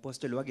bethi ngoba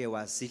umpostoli wake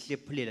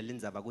wasihlephulela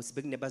lendzaba ukuthi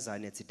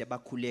bekunebazane thithe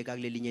bakhuleka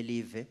kulelinye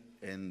live.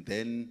 And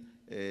then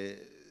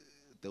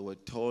they were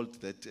told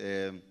that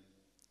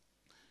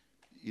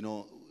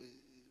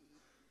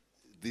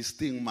this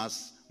thing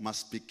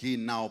must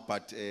begin now,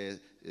 but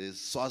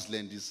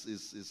Swaziland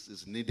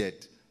is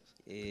needed.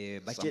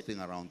 Something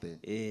around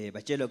there.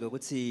 Batshelwa ke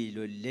ukuthi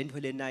lento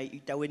lena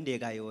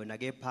itawendeka yona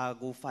kepha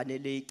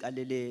kufanele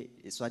iqalele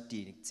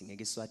eSwatini kuthi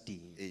ngeke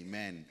eSwatini.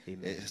 Amen.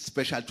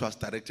 Special it was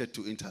directed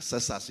to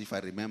intercessors, if I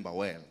remember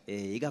well.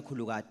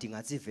 Ikakhulu kati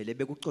ngathi vele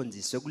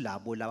bekucondziswe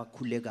kulabo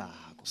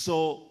labakhulekako.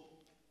 So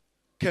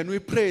can we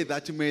pray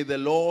that may the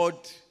Lord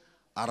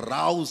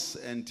arouse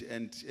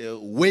and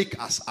wake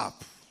us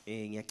up,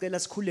 Ngiyacela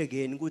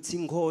sikhulekeni ukuthi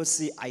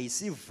inkosi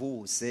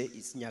ayisivuse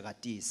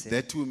isinyakatise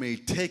that we may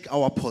take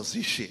our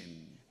position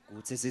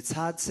ukuthi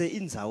sithathe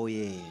indzawo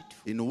yethu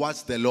in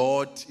what the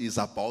Lord is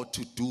about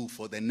to do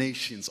for the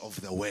nations of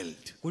the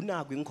world.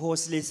 kunako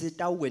inkosi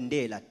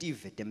lesitawukwendela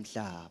tive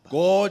temhlaba.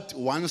 God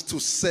wants to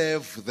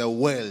serve the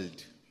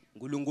world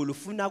uNkulunkulu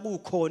ufuna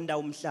ukukhonda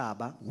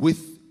umhlaba with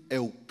a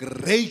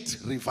great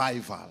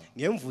revival.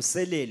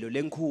 ngemvuselelo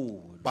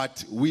lenkulu.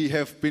 But we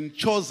have been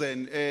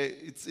chosen.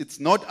 It's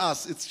not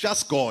us, it's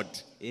just God.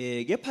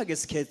 Kepha ke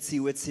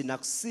sikhethiwe thina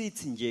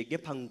kusithi nje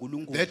kepha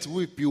uNkulunkulu That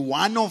we be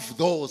one of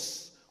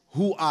those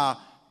who are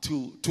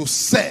to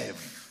serve.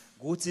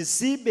 ukuthi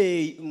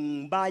sibe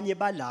ngibanye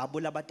balabo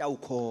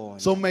labatawukhona.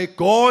 So may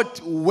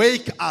God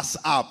wake us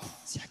up.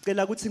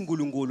 Siyacela ukuthi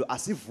uNkulunkulu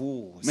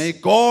asivuse. May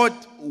God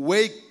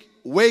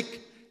wake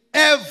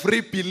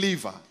every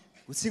believer,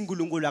 Ukuthi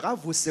uNkulunkulu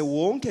akavuse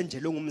wonke nje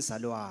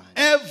longumzalwane.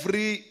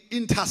 every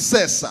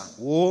intercessor,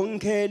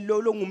 Wonke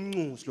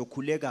longumncuzi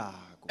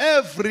lokhulekako.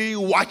 every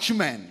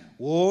watchman.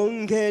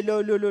 Wonke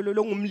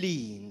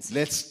longumlinzi.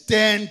 Let's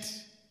stand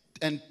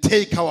and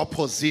take our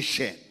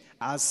position.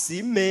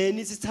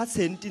 Asimeni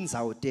sithatheni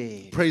tindzawo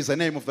tethu. Praise the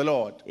name of the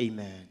Lord.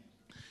 Amen.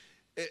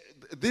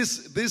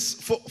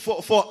 This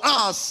for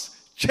us,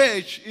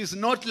 church is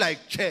not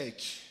like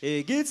church.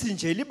 Kithi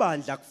nje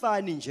libandla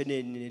kufani nje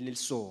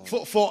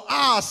nelisonto. For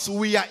us,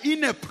 we are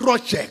in a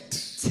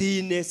project.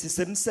 Thine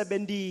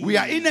sisemsebentini. We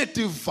are in a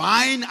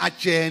divine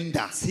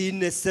agenda.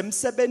 Thine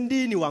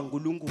sisemsebentini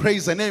waNkulunkulu.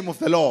 Praise the name of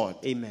the Lord.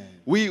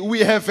 Amen. We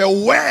have a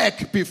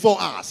work before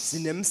us.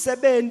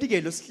 Sinemsebenzi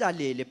ke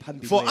losihlalele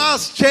phambili. For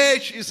us,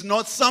 church is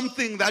not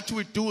something that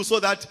we do so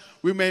that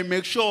we may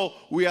make sure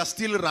we are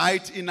still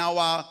right in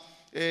our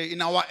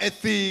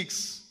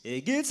ethics.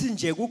 Kithi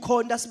nje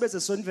kukhona sibeze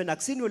sonveni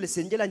akusiniwe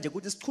lesentshela nje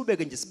ukuthi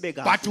siqhubeke nje sibe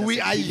kahle. But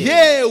we are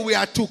here, we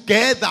are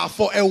together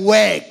for a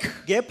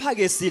work. Kepha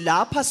ke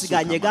silapha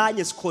sikanye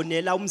kanye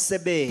sikhonela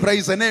umsebenzi.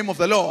 Praise the name of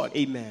the Lord.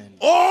 Amen.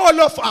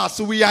 All of us,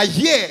 we are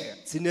here.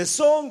 Sine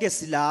sonke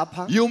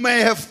silapha. You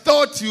may have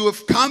thought you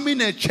have come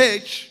in a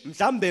church.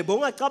 Mhlambe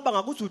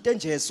bongacabanga ukuthi ute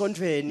nje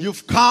esontveni.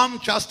 You've come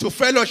just to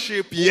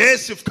fellowship.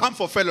 Yes, you've come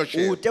for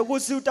fellowship. Ute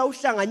ukuthi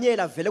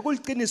utawuhlanganyela vele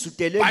kuliqiniso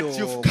udelelo. But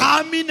you've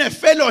come in a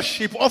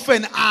fellowship of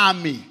an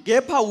army.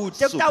 Kepha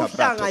ute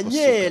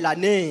utawuhlanganyela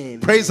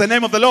nempi. Praise the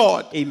name of the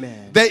Lord.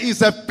 Amen. There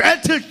is a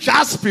battle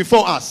just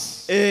before us.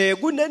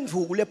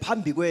 Kunendvuku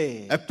lephambi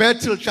kwethu. A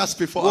battle just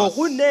before us.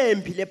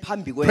 Kunempi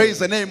lephambi kwethu. Praise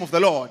the name of the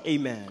Lord.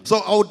 Amen. So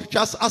I would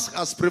just ask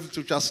us briefly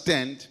to just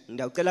stand.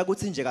 Ngiyacela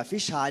ukuthi nje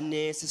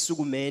kafishane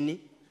sisukumeni.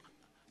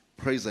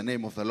 Praise the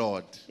name of the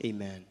Lord.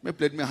 Amen.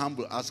 Maybe let me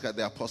humbly ask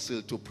the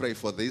apostle to pray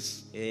for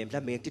this.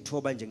 Mhlambe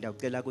ngikuthoba nje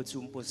ngiyacela ukuthi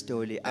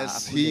umpostoli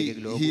As akhuleke he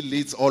kuloko.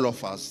 leads all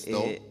of us,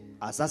 though,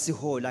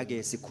 Asasihola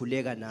ke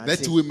sikhuleka that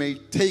nathi. we may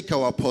take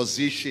our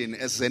position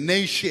as a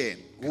nation.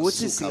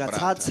 Ukuthi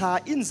singathatha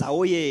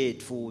indzawo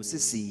yethu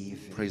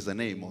sisive. Praise the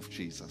name of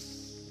Jesus.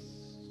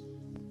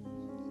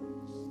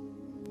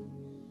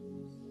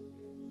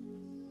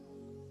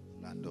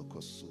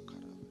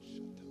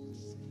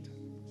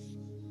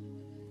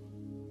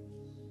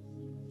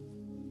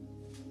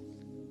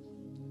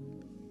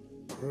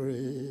 Prayer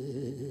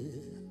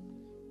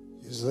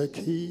is the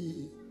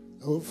key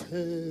of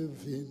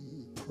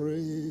heaven.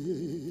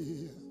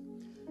 Prayer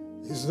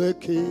is the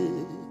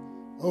key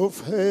of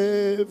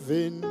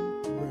heaven.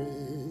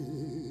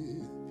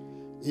 Prayer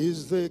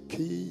is the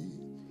key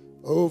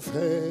of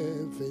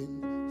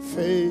heaven.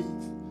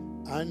 Faith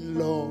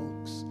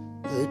unlocks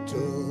the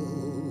door.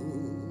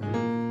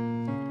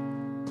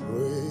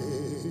 Prayer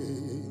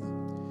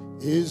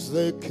is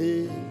the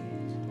key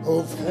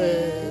of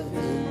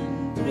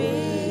heaven.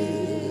 Prayer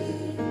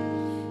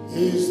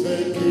is the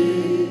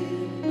key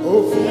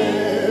of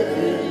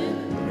heaven.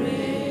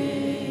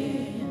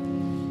 Prayer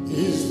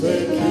is the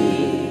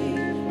key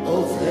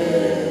of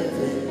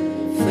heaven.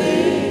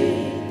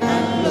 Faith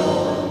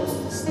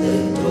unlocks the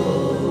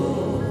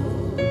door.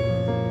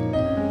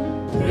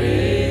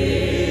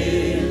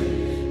 Prayer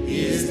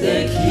is the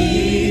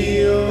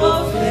key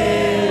of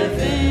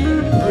heaven.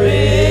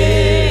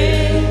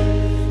 Prayer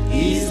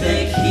is the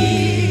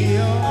key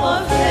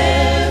of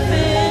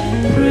heaven.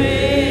 Prayer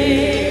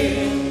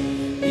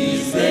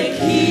is the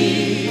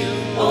key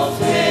of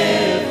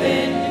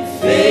heaven.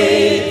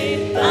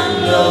 Faith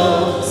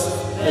unlocks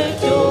the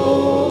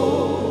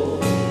door.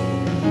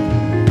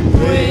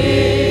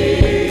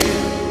 Prayer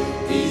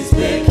is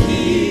the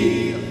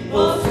key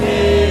of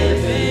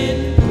heaven.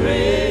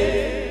 Prayer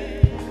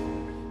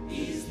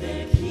is the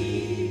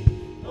key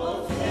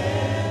of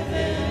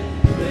heaven. Prayer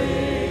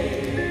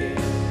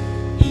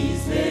is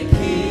the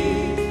key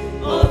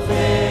of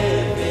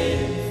heaven.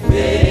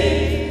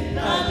 Faith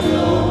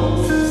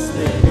unlocks the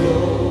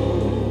door.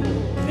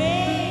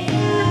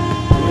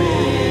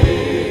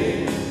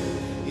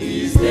 Prayer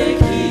is the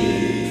key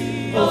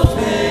of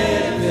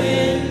heaven.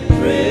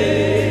 Prayer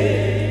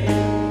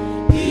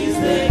is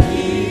the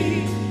key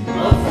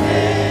of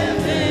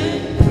heaven.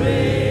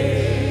 Prayer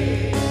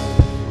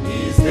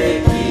is the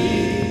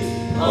key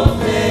of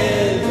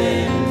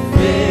heaven.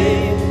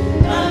 Faith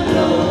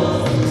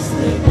unlocks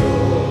the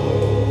door.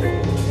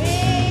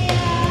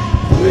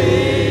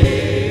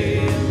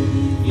 Prayer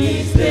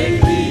is the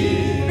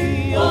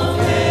key of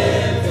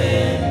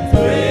heaven.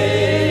 Prayer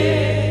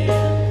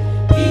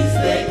is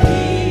the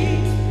key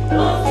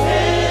of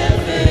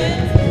heaven.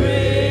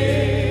 Prayer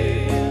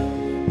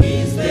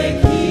is the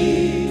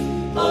key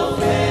of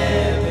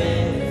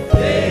heaven.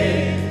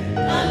 Faith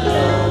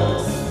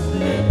unlocks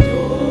the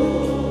door.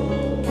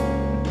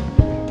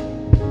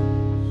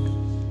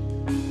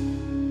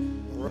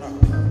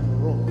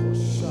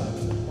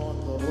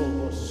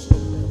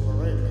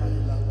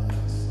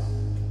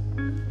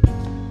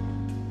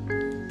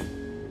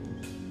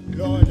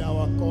 Lord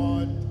our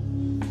God,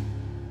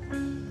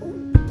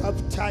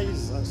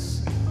 baptize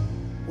us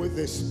with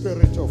the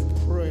spirit of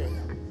prayer,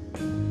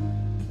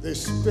 the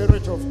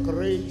spirit of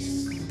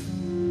grace,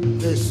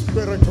 the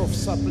spirit of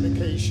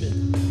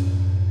supplication.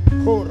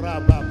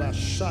 Korababa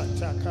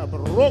shata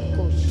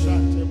kabroko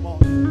shate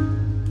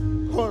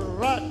mon.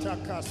 Korata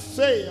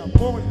kaseya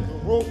mon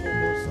robo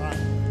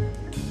bozana.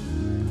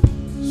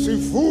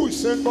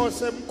 Sivuse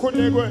ngose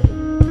mkhulekwe.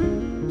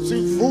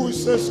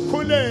 Sivuse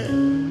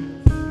sikhuleke.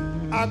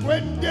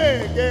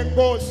 Akwendeke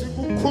Nkosi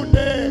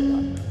kukhuleka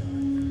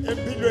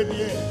empilweni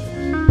yethu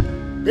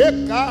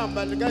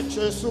ngegama lika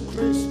Jesu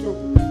Kristu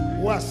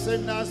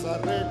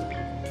waseNazaretha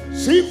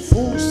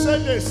sivuse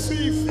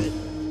lesife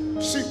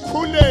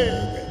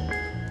sikhuleke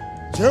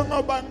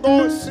njengoba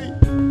Nkosi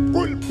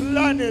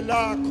kuliplane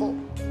lakho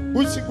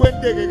ukuthi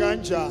kwenteke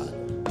kanjani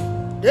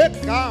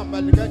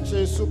ngegama lika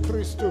Jesu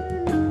Kristu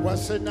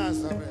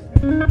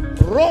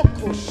waseNazaretha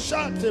roko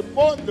shate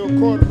mondo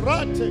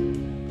korate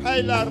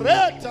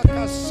Hailareta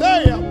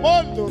kaseya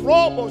mondo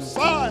robo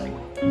sai.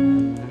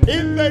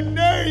 In the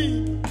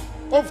name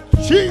of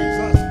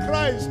Jesus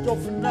Christ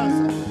of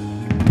Nazareth.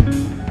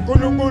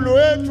 Nkulunkulu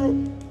wethu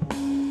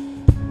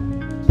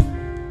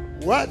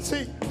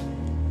wathi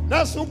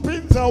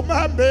nasuphinza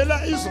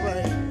umhambela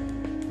Israel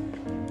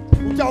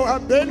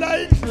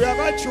utawuhambela indlu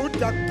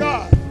yakaJuda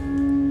kuqala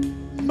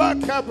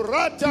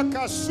makabrata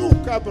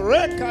kasuka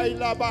breka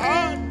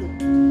ilabahandu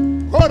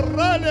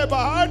korale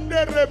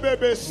bahande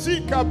rebebe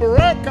sika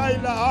breka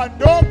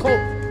ilahandoko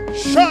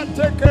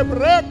shate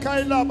kebreka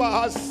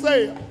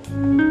ilabahaseya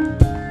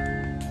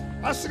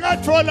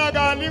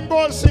asingatholakala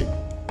inkosi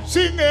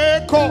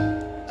singekho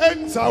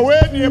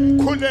endzaweni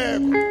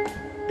yemkhuleko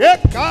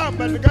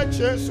ngegama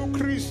likaJesu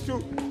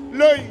Kristu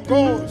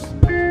loyinkosi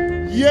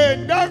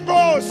yena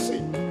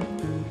Nkosi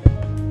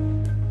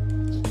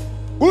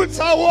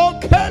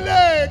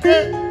uthawokheleke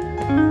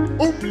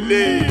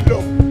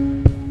umlilo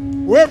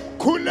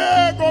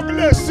wemkhuleko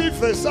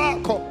kulesive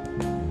sakho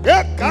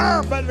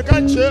ngegama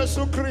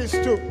likaJesu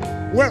Kristu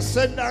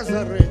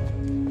waseNazaretha.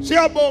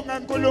 Siyabonga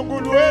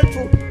uNkulunkulu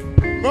wethu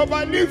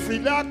ngoba livi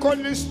lakho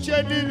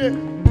lisitshelile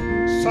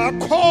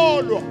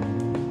sakholwa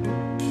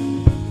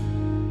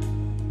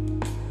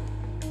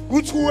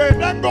kuthi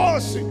wena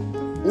Nkosi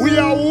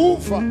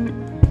uyawuva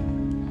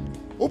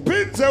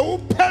uphindze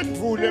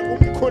uphendvule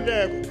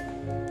umkhuleko.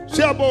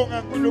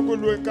 Siyabonga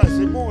uNkulunkulu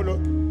wenkazimulo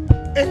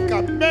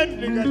egameni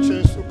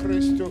likaJesu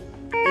Kristu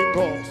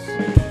inkosi.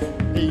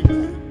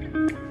 Amen.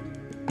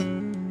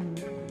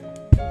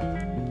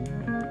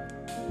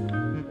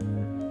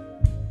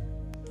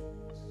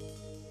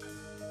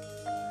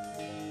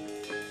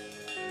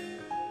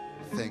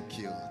 Thank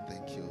you.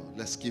 Thank you.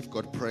 Let's give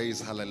God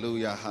praise.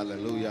 Hallelujah.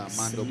 Hallelujah.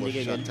 Mando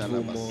Sinike boshata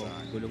ngemvumo,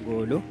 labasaya.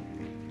 Nkulunkulu.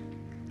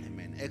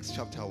 Amen. Acts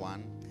chapter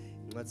 1.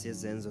 Incwadi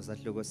yezenzo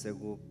sahluko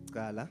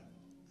sekuqala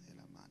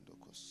Elamando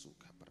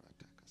kosuka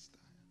brata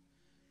kastaya.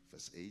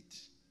 Verse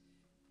 8.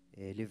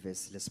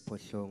 livesi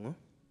lesiphohlongo.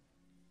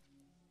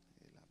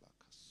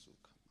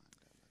 Elabakasuka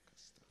mandala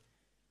kastaya.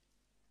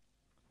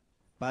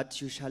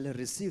 But you shall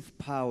receive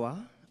power,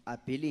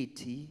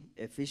 ability,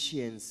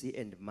 efficiency,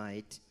 and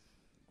might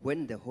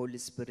when the Holy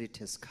Spirit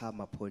has come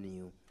upon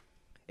you.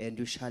 And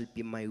you shall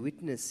be my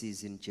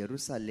witnesses in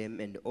Jerusalem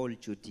and all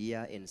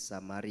Judea and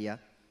Samaria,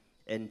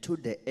 and to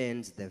the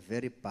ends, the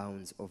very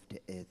bounds of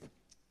the earth.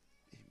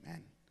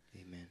 Amen.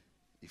 Amen.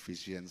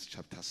 Ephesians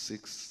chapter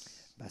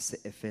 6. Base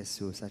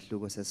Efesu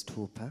sahluko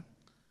sesithupha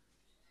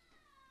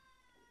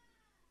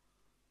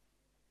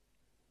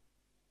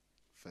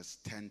Verse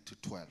 10 to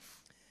 12.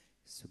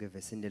 suke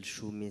evesini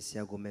lelishumi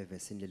siya kuma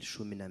evesini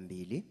lelishumi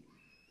nambili.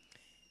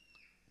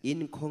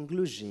 In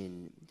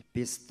conclusion,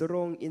 be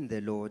strong in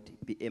the Lord,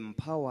 be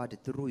empowered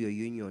through your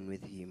union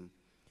with Him.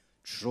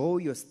 Draw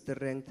your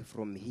strength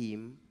from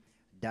Him,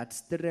 that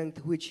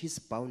strength which His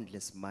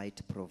boundless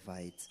might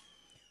provides.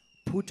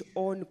 Put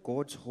on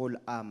God's whole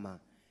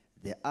armor,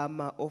 the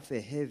armor of a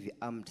heavy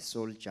armed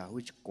soldier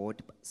which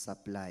God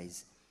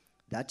supplies,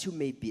 that you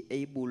may be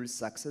able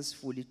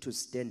successfully to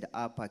stand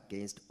up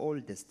against all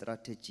the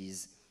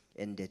strategies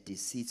and the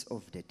deceits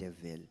of the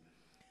devil.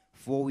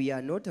 For we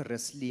are not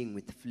wrestling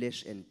with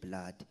flesh and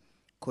blood,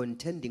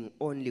 contending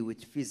only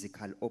with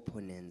physical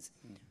opponents,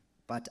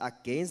 but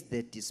against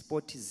the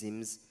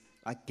despotisms,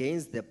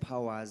 against the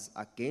powers,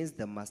 against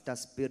the master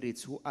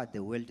spirits who are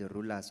the world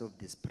rulers of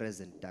this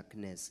present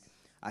darkness,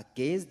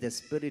 against the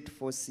spirit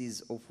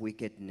forces of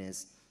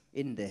wickedness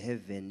in the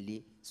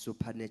heavenly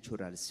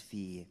supernatural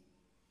sphere.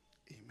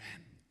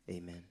 Amen.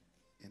 Amen.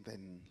 And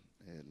then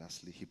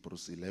lastly,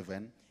 Hebrews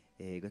 11.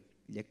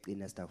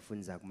 Lekugcina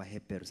sitafundza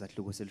kumaHebheru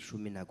sahluko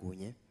selishumi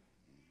nakunye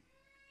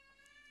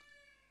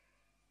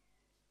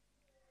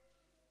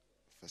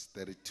Verse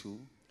 32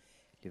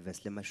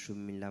 livesi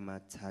lemashumi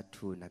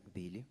lamathathu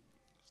nakubili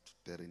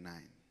to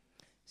 39.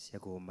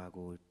 siyakuma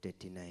ku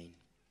 39.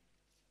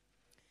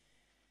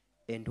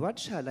 And what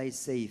shall I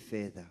say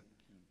further?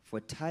 For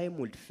time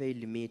would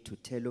fail me to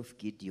tell of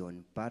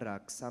Gideon,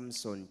 Barak,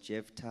 Samson,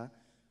 Jephthah,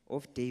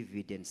 of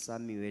David and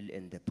Samuel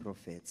and the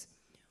prophets,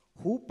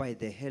 who by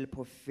the help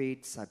of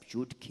faith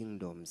subdued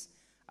kingdoms,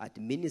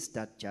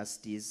 administered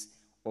justice,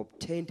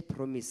 obtained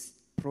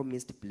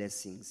promised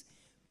blessings,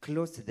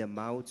 closed the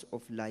mouths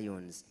of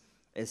lions,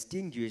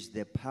 extinguished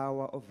the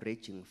power of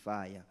raging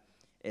fire,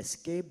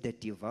 escaped the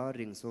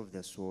devourings of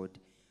the sword,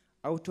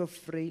 out of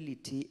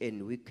frailty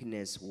and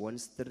weakness won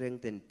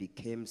strength and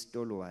became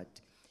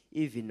stalwart,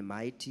 even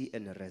mighty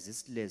and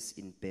resistless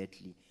in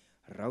battle,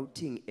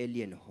 routing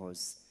alien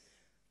hosts.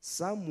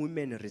 Some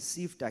women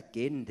received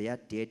again their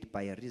dead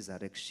by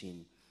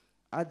resurrection.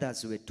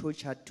 Others were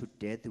tortured to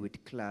death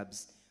with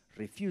clubs,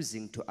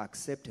 refusing to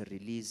accept a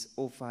release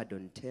offered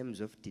on terms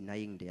of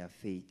denying their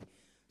faith,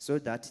 so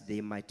that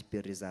they might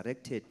be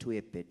resurrected to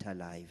a better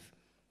life.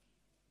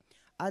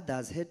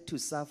 Others had to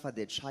suffer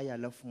the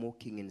trial of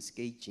mocking and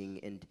scourging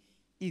and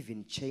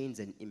even chains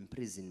and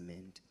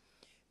imprisonment.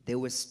 They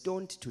were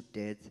stoned to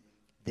death.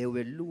 They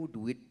were lured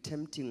with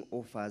tempting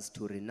offers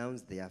to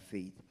renounce their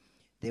faith.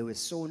 They were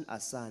sawn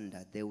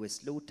asunder. They were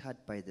slaughtered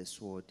by the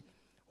sword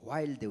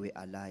while they were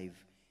alive.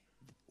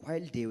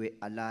 while they were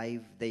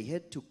alive, they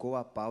had to go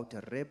about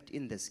wrapped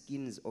in the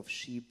skins of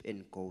sheep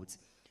and goats,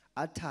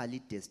 utterly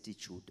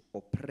destitute,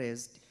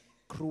 oppressed,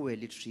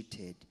 cruelly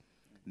treated,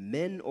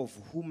 men of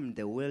whom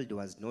the world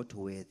was not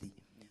worthy,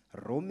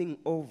 roaming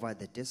over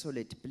the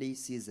desolate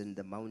places and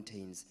the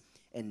mountains,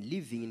 and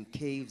living in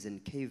caves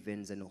and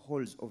caverns and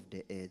holes of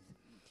the earth.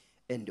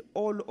 And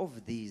all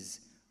of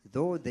these,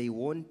 though they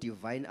won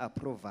divine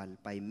approval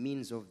by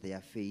means of their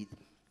faith,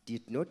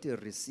 did not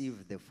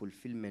receive the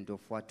fulfillment of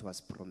what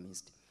was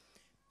promised.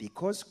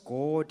 Because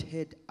God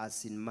had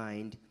us in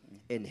mind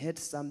and had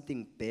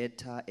something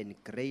better and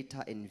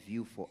greater in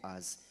view for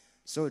us,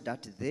 so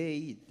that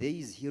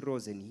these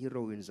heroes and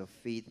heroines of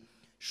faith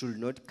should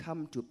not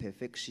come to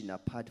perfection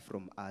apart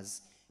from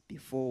us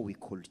before we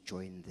could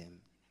join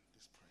them.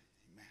 Let's pray.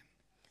 Amen.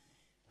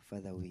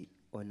 Father, we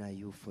honor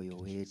you for your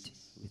word.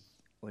 We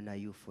honor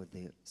you for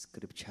the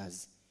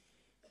scriptures.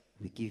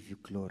 We give you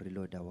glory,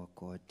 Lord our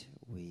God.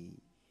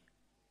 We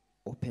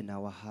open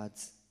our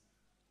hearts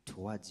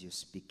towards your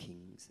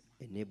speakings.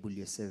 Enable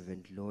your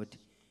servant, Lord,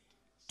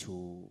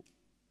 to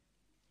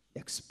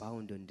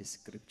expound on the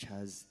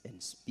scriptures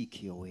and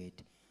speak your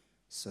word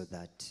so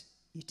that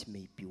it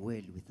may be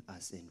well with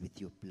us and with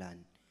your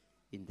plan.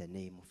 In the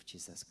name of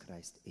Jesus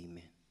Christ,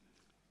 amen.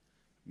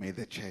 May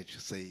the church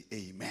say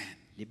amen.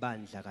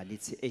 Libandla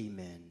kalithi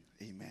amen.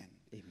 Amen.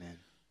 Amen.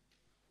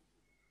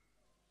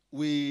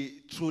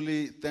 We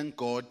truly thank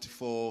God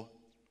for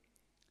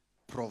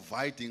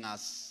providing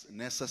us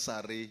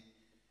necessary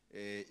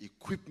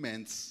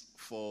equipments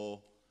for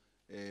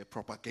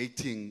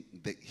propagating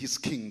his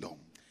kingdom.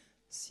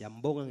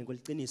 Siyambonga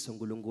ngekweliciniso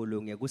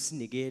uNkulunkulu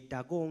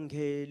ngekusiniketa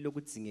konke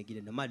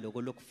lokudzingekile noma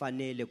lokho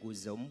lokufanele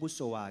kuze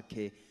umbuso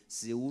wakhe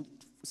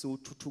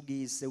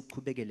siwuthuthukise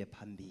uqhubekele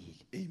phambili.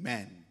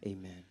 Amen.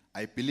 Amen.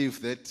 I believe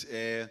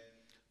that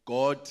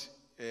God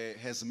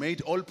has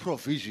made all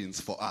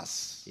provisions for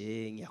us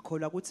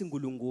Ngiyakholwa ukuthi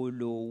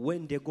uNkulunkulu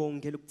wende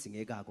konke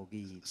lokudzingekako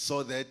kithi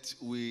so that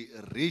we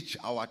reach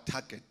our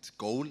target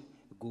goal.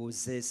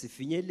 kuze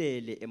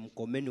sifinyelele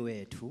emgomeni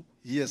wethu.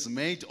 He has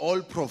made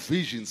all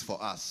provisions for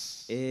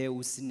us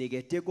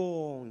Usinikete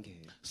konke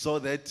so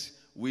that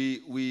we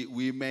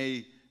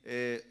may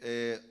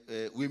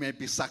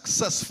be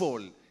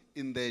successful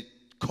in the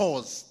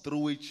cause through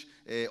which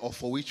or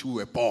for which we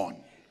were born.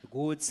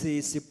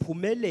 ukuthi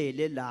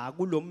siphumelele la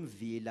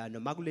kulomvila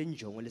noma kule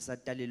njongo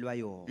lesatalelwa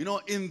yona. You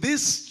know, in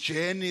this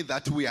journey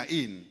that we are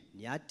in,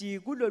 Nyathi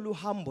kulolu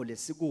hambo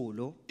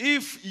lesikulo,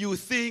 if you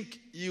think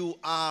you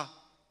are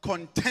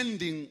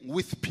contending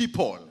with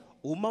people,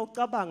 uma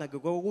ucabanga ke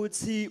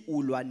ukuthi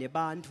ulwa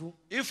nebantu,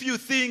 if you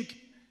think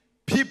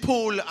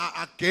people are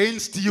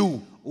against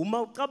you,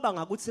 uma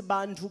ucabanga ukuthi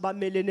bantu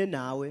bamelene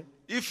nawe,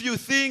 if you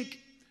think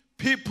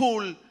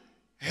people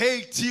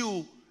hate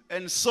you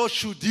and so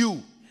should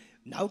you,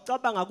 na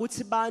ucabanga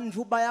ukuthi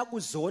bantu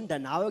bayakuzonda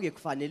nawe ke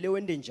kufanele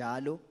wende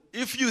njalo,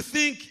 if you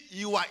think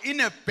you are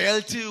in a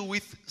belt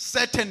with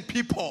certain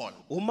people,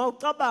 uma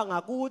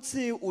ucabanga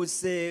ukuthi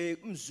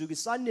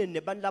usemzukisaneni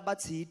nebantu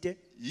labathide,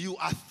 you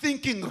are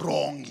thinking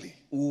wrongly.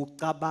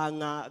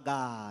 ucabanga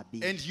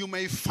kabi. And you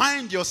may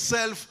find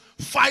yourself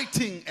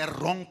fighting a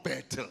wrong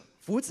battle.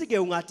 Futhi ke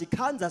ungathi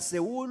khanza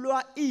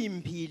sewulwa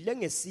impi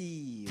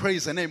lengesiyo.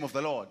 Praise the name of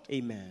the Lord.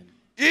 Amen.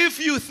 If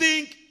you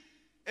think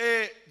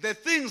the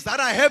things that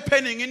are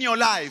happening in your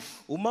life,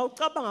 Uma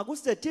ucabanga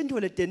kusethinto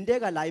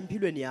letendeka la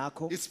empilweni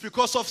yakho, it's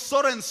because of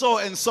so and so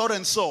and so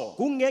and so.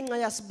 kungenxa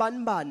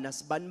yasibanibani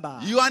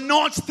nasibanibani. You are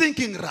not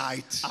thinking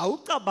right.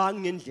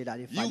 Awucabangi ngendlela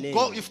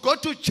lefanele. You've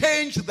got to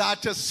change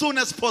that as soon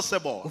as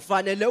possible.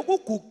 Kufanele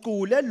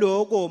ukuguqule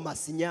lokho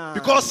masinyane.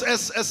 Because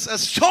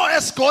as sure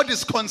as God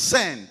is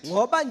concerned,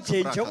 Ngoba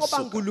nje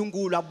njengoba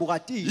uNkulunkulu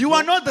abukatile, you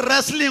are not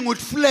wrestling with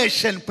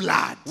flesh and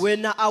blood.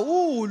 wena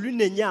awulwi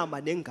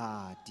nenyama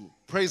nengadi.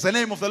 Praise the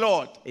name of the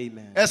Lord.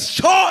 Amen. As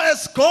sure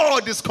as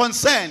God is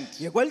concerned,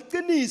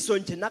 Ngekweliciniso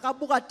nje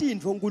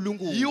nakabukatindvo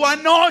uNkulunkulu, you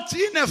are not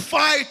in a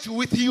fight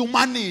with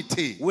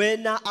humanity.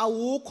 wena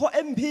awukho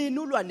emphini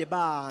ulwa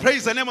nebantu.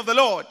 Praise the name of the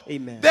Lord.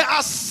 Amen. There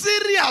are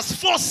serious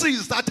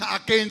forces that are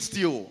against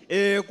you.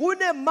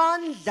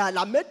 Kunemandla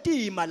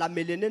lametima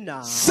lamelene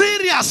nawe.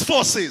 Serious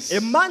forces.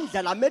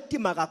 Emandla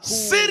lametima kakhulu.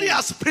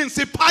 Serious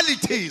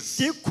principalities.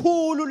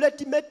 Tikhulu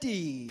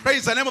letimetima.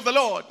 Praise the name of the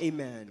Lord.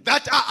 Amen.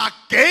 That are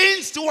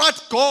against what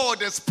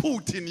God has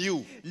put in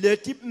you.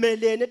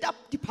 Letimelene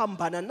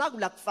taptiphambana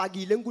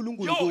nakulakufakile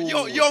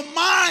uNkulunkulu. Your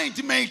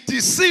mind may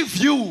deceive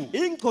you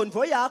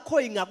Ingqondo yakho to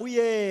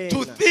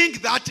ingakuyena.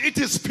 think that it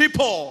is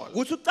people.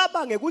 Kuthi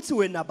ucabange ukuthi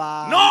wena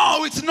ba.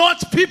 No, it's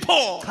not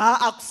people. Cha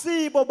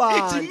akusibo It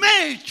ba.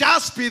 may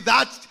just be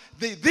that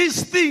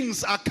these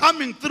things are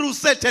coming through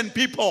certain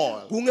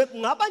people.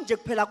 Kungaba nje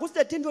kuphela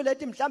kusethinto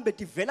leti mhlambe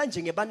tivela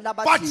nje ngebantu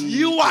But labathile.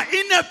 you are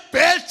in a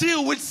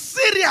battle with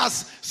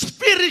serious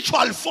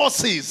spiritual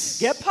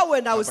forces. Kepha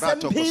wena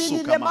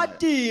usemphini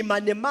lematima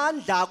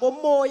nemandla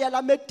komoya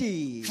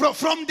lametima.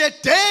 From the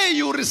day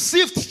you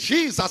received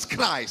Jesus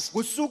Christ.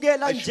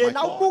 Kusukela Eish, nje my God.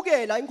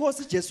 nawubukela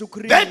inkosi Jesu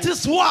Kristu. That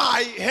is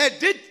why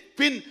had it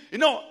been,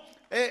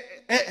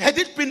 had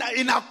it been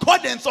in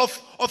accordance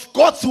of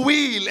God's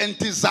will and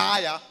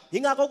desire,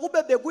 ingakho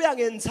kube bekuya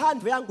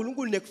ngenthando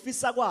yaNkulunkulu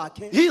nekufisa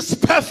kwakhe His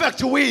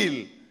perfect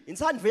will,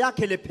 inthando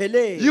yakhe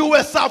lephelele you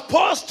were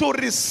supposed to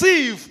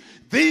receive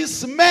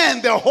this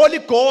man, the Holy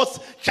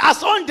Ghost,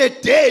 just on the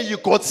day you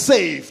got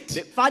saved.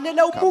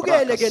 fanele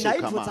ubukele ke na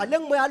indvodza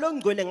lengumoya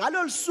longcwele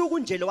ngalolisuku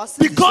nje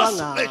lowasindiswa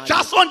Because ngalo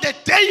just on the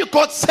day you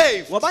got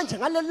saved, ngoba nje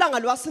ngalelanga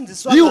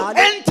lowasindiswa you ngalo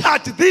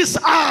entered this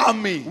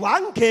army.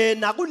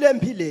 wangena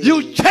kulempi le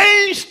You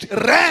changed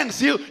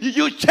ranks.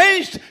 You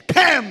changed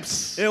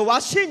camps.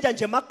 washintsha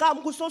nje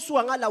makamu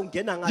kusosuka ngala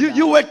ungena You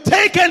ngala were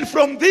taken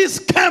from this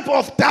camp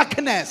of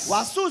darkness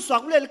wasuswa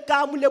kuleli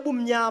kamu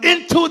lebumnyama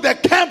into the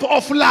camp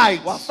of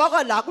light.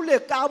 wafaka la kule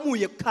kamu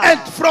And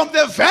yekhaya from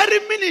the very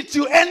minute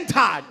you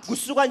entered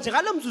kusuka nje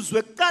ngalomzuzu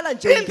wekuqala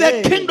nje in the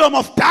ungena, kingdom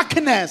of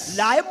darkness,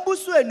 la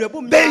embusweni they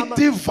webumnyama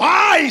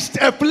devised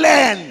a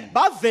plan.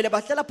 bavele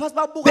bahlela phansi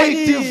babuka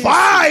They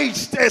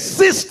devised a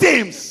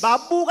systems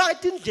babuka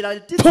indlela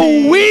to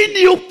letithini win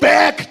you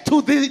back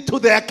to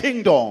their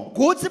kingdom.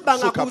 kuthi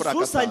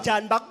bangakususa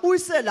njani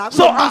bakubuyise la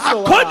So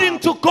kulombuso according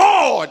wabo. to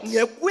God,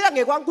 ngekuya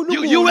you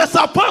ngekwaNkulunkulu were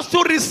supposed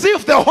to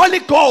receive the Holy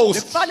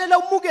Ghost, kufanele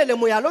umukele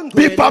moya be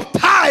longcwele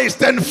baptized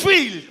and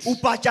filled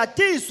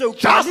ubhajatiswe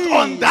just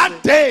on that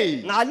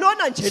day,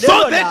 ngalona nje so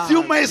lelo that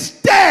you langa. may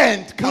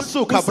stand.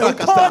 Kasuka Uze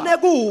brakata.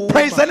 ukhone kuma.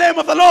 Praise the name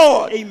of the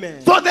Lord.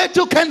 Amen. So that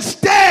you can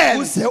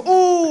stand Uze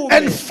ume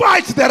and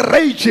fight the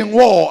raging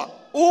war.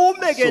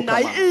 ume ke Suka,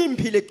 nayo man.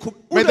 impi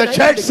leqhubeka May the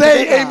church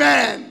say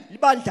amen.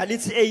 libandla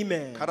lithi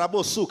amen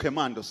Karabosuke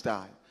mando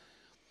style.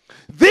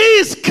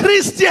 This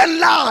Christian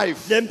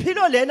life,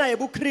 lempilo lena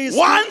yebuKristu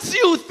once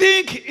you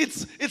think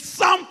it's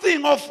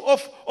something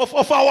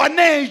of our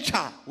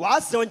nature,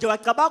 waze nje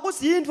wacabanga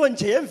ukuthi yinto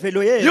nje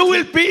yemvelo yethu you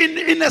will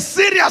be in a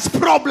serious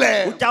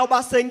problem.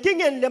 utawuba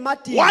senkingeni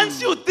lemadini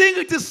Once you think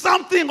it is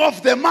something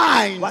of the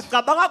mind,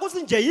 wacabanga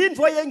ukuthi nje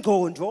yinto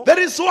yengqondo that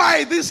is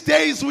why these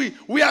days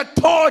we are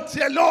taught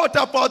a lot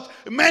about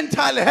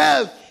mental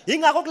health.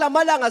 ingakho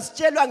kulamalanga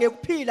sitshelwa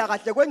ngekuphila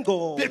kahle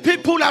kwengqondo The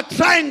people are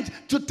trying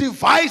to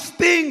devise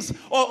things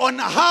on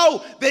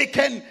how they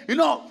can,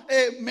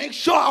 make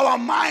sure our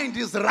mind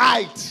is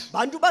right.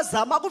 bantu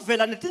bazama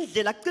kuvela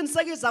netindlela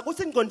kuqinisekisa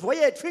ukuthi ingqondo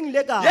yethu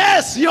ingile kahle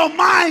Yes, your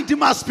mind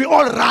must be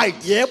all right.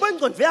 yebo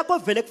ingqondo yakho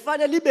vele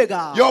kufanele ibe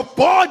kahle Your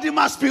body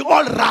must be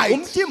all right.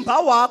 umthimba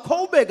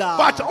wakho ube kahle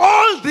But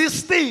all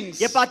these things,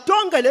 yeba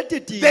tonke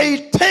leti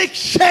they take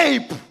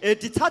shape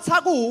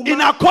dithatha in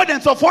kuma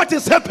accordance of what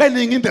is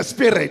happening in the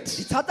spirit.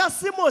 dithatha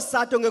simo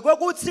sato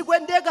ngekwekuthi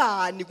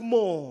kwentekani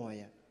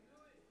kumoya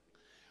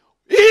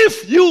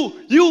If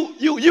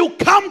you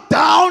come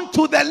down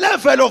to the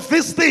level of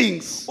these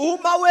things,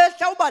 uma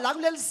wehla uba la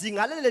kuleli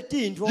zinga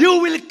leletinto you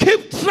will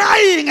keep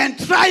trying and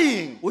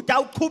trying.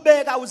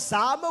 utawuqhubeka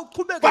uzame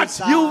uqhubeke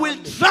But you will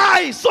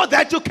try so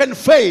that you can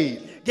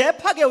fail.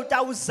 kepha ke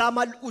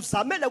utawuzama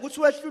uzamele ukuthi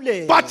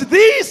wehluleke But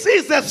this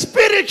is a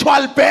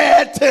spiritual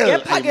battle.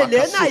 kepha ke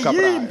lena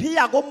yimpi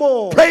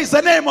yakomoya Praise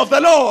the name of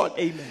the Lord.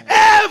 Amen.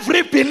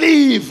 Every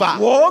believer,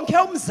 wonke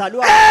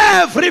umzalwane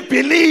every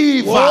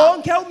believer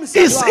wonke is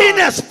in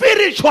umzalwane a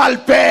spiritual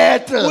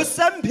battle.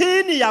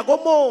 usempini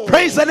yakomoya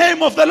Praise the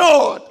name of the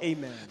Lord.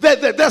 Amen.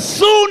 The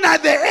sooner,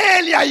 the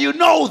earlier you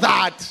know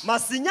that,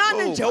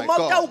 masinyane nje Oh, uma my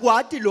God.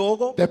 utawukwati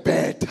lokho the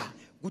better.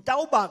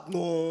 kutawuba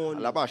ngcono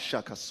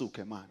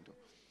Alabashakasuke mando.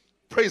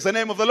 Praise the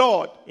name of the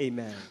Lord.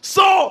 amen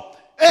So,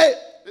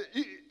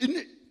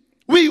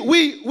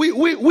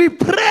 we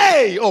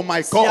pray, oh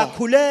my God.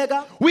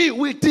 siyakhuleka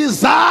We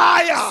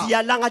desire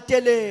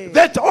siyalangatele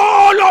that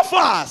all of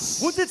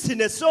us ukuthi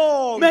thine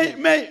sonke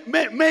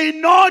may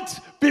not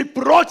be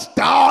brought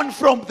down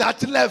from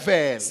that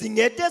level.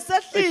 singete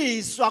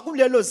sehliswa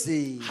kulelo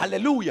zinga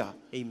Hallelujah.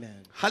 amen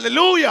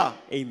Hallelujah.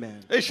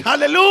 amen Ish,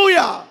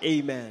 hallelujah.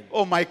 amen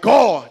Oh my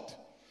God.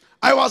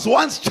 I was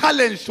once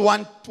challenged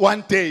one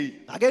day.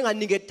 ake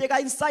nganiketeka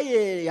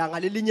insayeya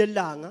ngalelinye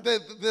ilanga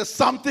There's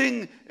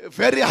something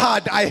very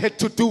hard I had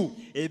to do.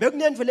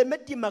 bekunento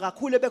lemedima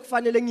kakhulu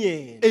bekufanele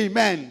ngiyene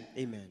Amen.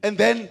 Amen. And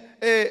then,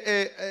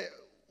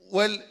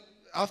 well,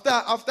 after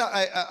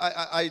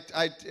I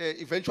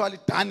eventually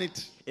done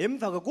it,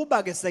 emva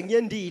kokuba ke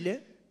sengiyendile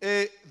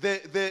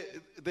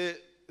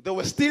there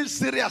were still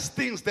serious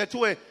things that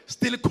were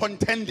still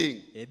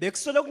contending.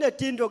 bekusolo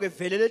kunetinto ke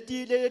vele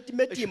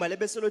letimedima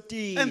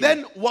lebesolotile And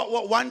then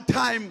one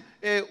time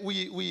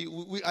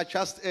we are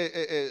just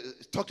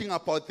talking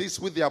about this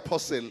with the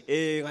apostle,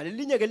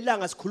 ngalelinye ke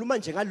ilanga sikhuluma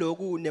nje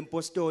ngaloku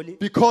nempostoli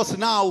because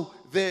now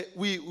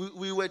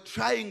we were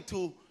trying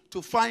to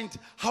find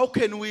how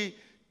can we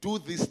do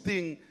this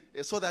thing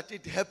so that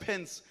it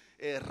happens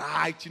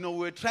right. We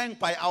were trying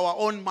by our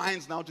own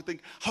minds now to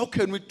think, how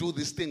can we do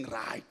this thing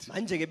right?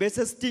 manje ke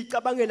bese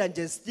siticabangela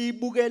nje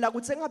sitibukela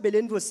ukuthi engabe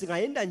lento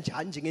singayenda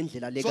njani nje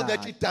ngendlela So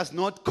that lekahle it does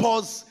not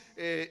cause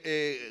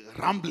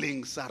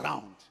rumblings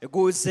around.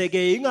 kuze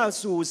ke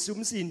ingasusi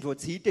umsindo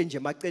thide nje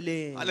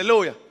maceleni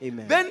Hallelujah.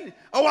 Amen. Then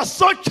I was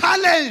so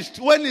challenged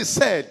when he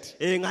said,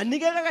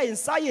 nganikeka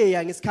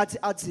insayeya ngesikhathi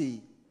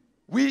athi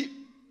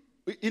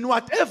in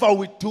whatever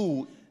we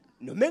do,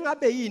 noma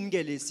ngabe yini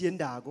ke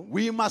lesiyendako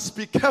we must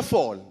be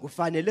careful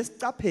kufanele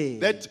sicaphele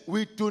that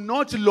we do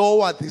not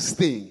lower this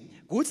thing.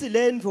 kuthi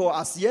lento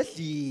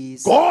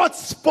asiyehlisi. God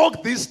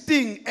spoke this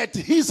thing at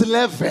his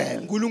level.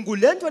 uNkulunkulu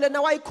lento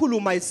lena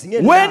wayikhuluma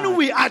izingeni When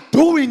we are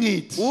doing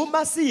it,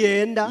 uma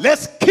siyenda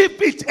let's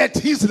keep it at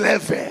his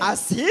level.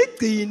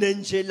 asigcine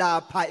nje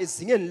lapha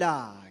ezingeni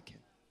lakhe.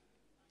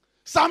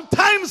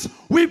 Sometimes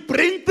we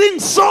bring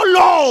things so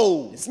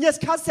low Esinye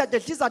isikhathi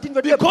siyadehlisa athi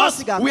into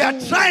because ephasi we are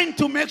kakhulu. trying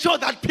to make sure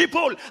that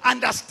people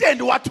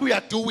understand what we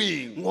are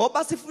doing.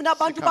 Ngoba sifuna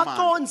abantu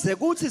baqonze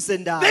ukuthi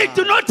sendaba. They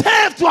do not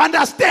have to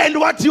understand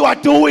what you are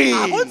doing.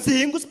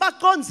 Akudzingi ukuthi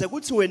baqonze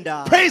ukuthi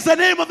wendaba. Praise the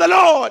name of the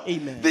Lord.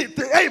 Amen.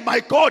 Hey, my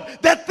God,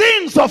 the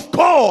things of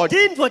God,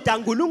 Tindvo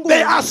taNkulunkulu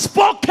they are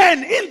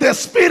spoken in the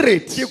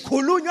spirit.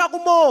 tikhulunywa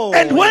kumoya.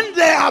 And when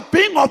they are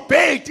being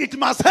obeyed, it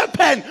must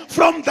happen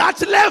from that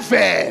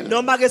level.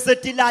 Noma ke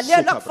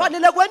setilalela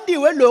kufanele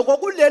kwendiwe lokho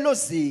kulelo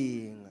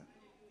zinga.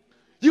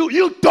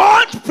 You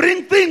don't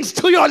bring things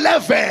to your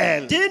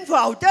level. Tindvo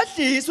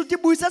awutehlisi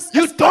utibuyise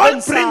You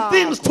don't bring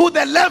things to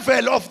the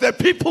level of the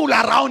people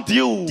around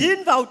you,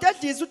 Tindvo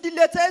awutehlisi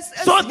utilethe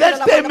so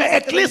that they may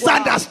at least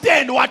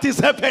understand what is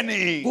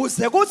happening.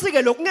 kuze kuthi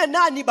ke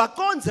lokungenani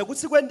baqonze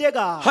ukuthi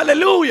kwenteka.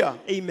 Hallelujah.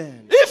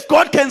 Amen. If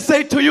God can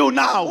say to you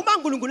now, Uma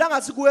uNkulunkulu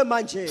angathi kuwe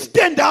manje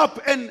stand up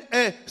and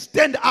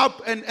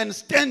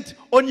stand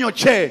on your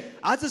chair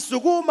athi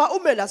sukuma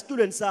ume la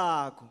situlweni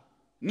sakho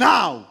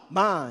now,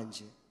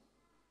 manje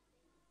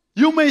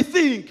you may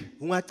think,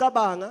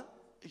 ungacabanga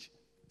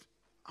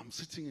I'm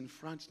sitting in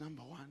front,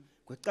 number one.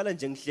 kwecala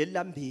nje ngihleli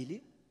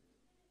lambili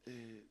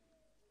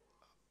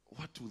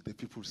What will the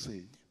people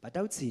say?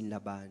 batawuthini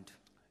labantu.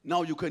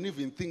 Now you can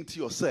even think to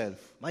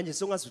yourself Manje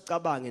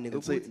songazucabange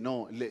and say, nekuthi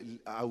no,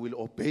 I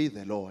will obey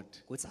the Lord.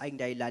 kuthi hayi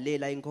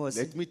ngiyayilalela inkosi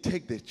Let me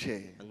take the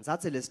chair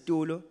ngizathe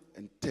lesitulo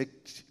and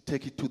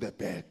take it to the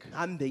back.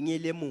 ngihambe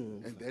ngiyele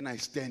emuva And then I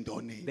stand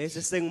on it.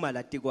 bese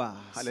sengimalati kwazi.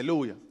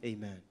 Hallelujah.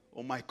 Amen.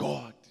 Oh my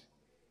God.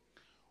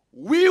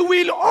 We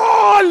will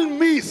all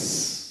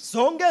miss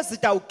Zonke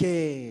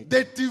sitawugeda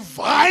the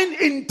divine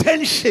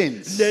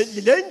intentions le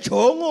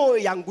njongo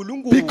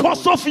yaNkulunkulu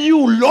because of you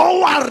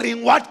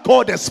lowering what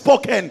God has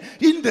spoken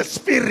in the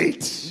spirit.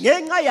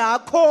 ngenxa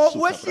yakho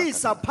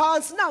wehlisa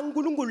phansi na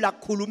uNkulunkulu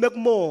lakhulume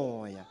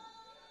kumoya.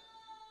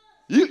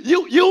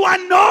 You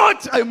are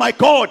not, oh my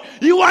God,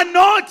 you are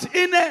not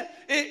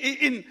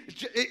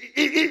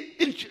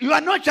you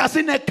are not just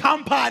in a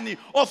company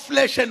of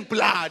flesh and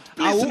blood.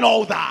 Please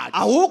know that.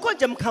 Awukho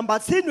nje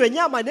mkhambathini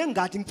wenyama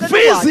nengadi ngicela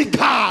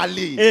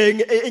Physically,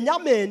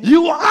 enyameni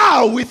you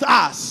are with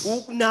us.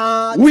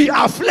 We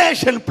are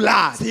flesh and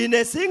blood.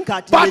 sine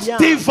singadi But wenyama.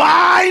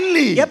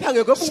 divinely, Kepha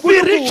ngekwebuNkulunkulu,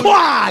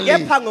 spiritually,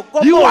 kepha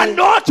ngokomoya, you are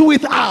not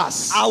with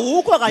us.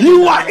 awukho kanye You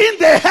nathi. are in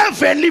the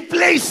heavenly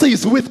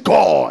places with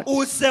God.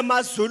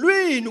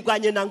 usemazulwini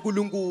kanye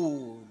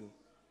naNkulunkulu.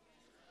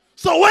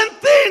 So when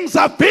things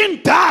are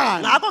being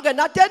done, Ngakho ke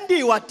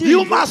natendiwa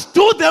you must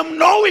do them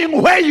knowing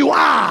where you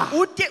are.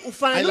 uthi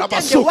ufanele Ayilaba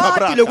utende suka, wati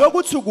brother.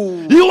 lokuthi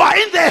ku You are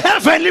in the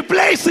heavenly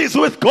places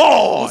with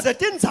God.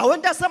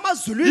 usetindzaweni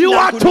tasemazulwini You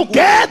are naNkulunkulu,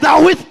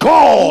 together with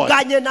God.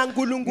 kanye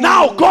naNkulunkulu.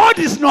 Now God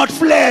is not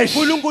flesh.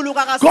 uNkulunkulu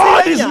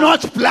God is akasenya.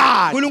 not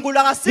blood.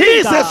 uNkulunkulu He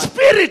is a akasinda.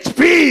 spirit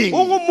being.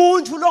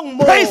 Ungumuntu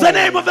longumoya. Praise the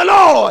name of the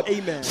Lord.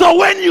 Amen. So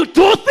when you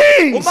do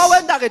things, Uma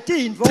wenda ke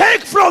tindvo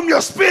take from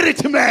your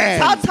spirit man.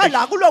 thatha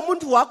la kulo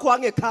muntu wakho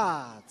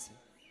wangekhatsi.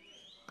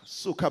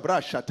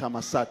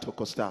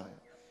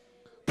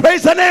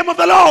 Praise the name of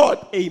the Lord.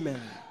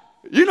 Amen.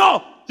 You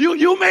know,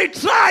 you may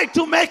try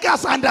to make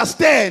us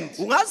understand.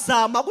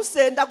 Ungazama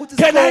kusenda ukuthi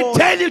Can I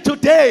tell you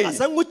today?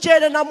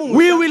 Asengikutshele namuhla.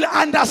 We will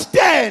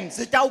understand.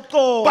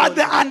 Sitawuqonda. But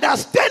the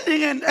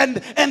understanding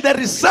and the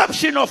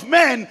reception of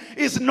men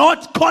is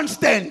not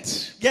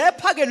constant.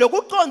 Kepha ke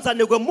lokuqonza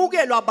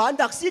nekwemukelwa abantu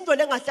akusinto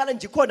lengahlala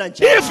nje khona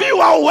nje. If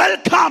you are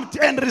welcomed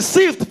and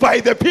received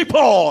by the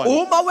people,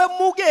 Uma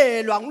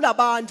wemukelwa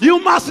ngulabantu you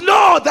must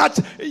know that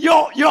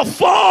your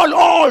fall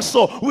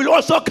also will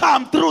also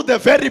come through the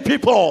very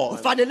people.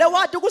 ufanele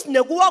wathi ukuthi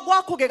nekuwa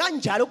kwakho ke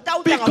kanjalo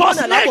kutawuta Because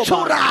ngabona labo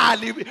bantu.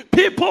 naturally,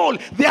 people,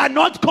 they are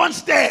not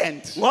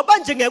constant. Ngoba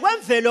nje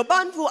ngekwemvelo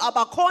bantu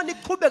abakhona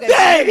iqhubeke.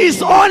 There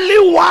is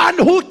only one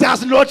who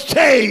does not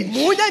change.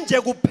 munye nje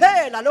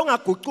kuphela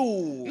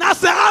longaguquki.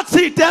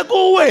 Naseathide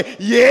kuwe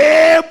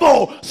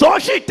yebo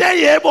soshite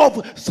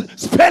yebo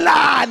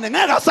siphelane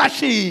ngeke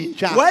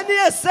asashintsha. When he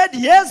has said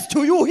yes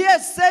to you, he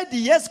has said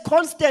yes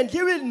constant.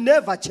 He will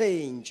never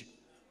change.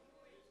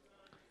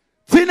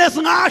 Thina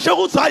singasho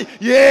ukuthi hayi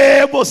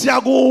yebo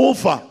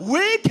siyakufa.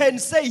 We can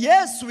say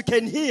yes, we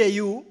can hear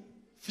you.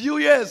 Few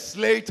years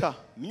later,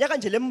 Minyaka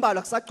nje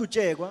lembalwa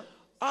kusaqhutshekwa.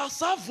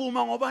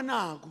 asavuma ngoba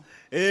naku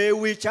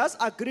We just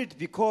agreed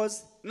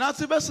because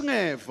nathi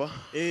besingeva.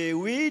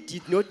 we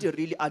did not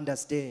really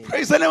understand.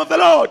 Praise the name of the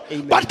Lord.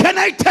 Amen. But can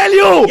I tell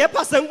you,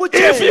 Kepha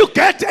if you sengikutshela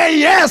get a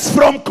yes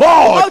from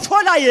God,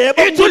 awuthola yebo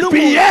it will be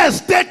uNkulunkulu.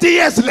 yes 30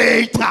 years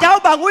later.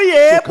 Tawuba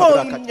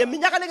nguyebo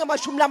ngeminyaka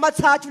lengamashumi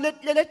lamathathu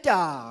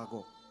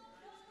leletako.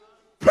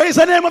 Praise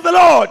the name of the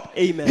Lord.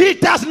 Amen. He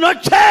does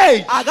not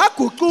change.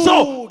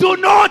 So do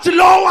not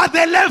lower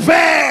the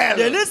level.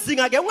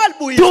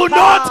 Do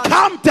not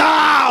come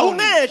down.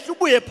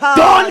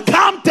 Don't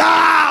come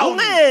down.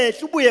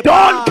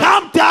 Don't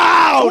come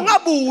down.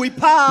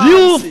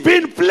 You've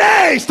been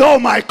placed, oh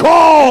my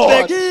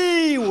God.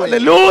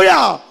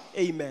 Hallelujah.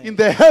 Amen. In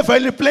the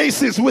heavenly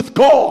places with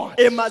God.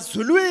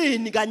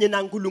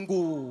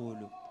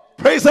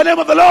 Praise the name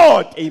of the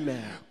Lord.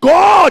 Amen.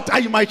 God,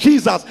 my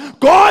Jesus,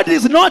 God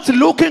is not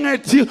looking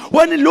at you.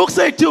 When He looks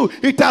at you,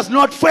 He does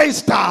not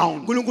face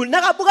down. When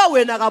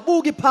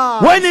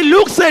He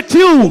looks at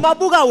you,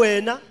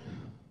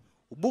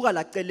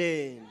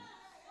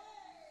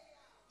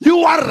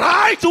 you are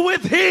right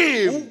with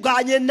Him.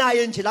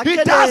 He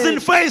doesn't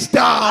face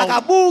down. You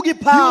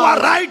are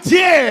right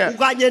here.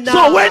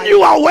 So when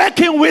you are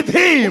working with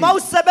Him,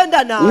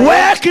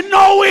 work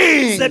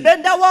knowing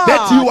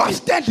that you are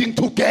standing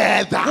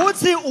together.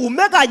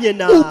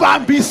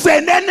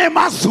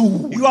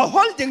 You are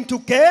holding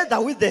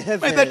together with the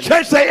heaven. May the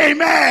church say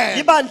amen.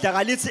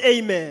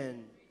 Amen.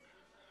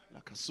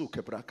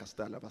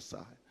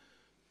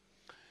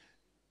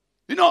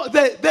 You know,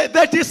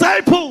 the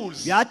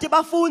disciples,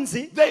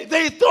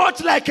 they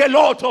thought like a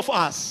lot of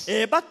us.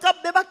 No,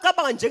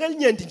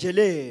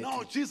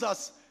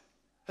 Jesus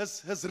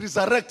has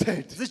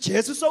resurrected.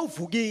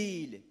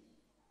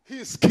 He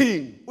is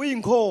King.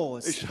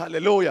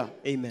 Hallelujah.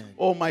 Amen.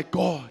 Oh my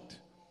God.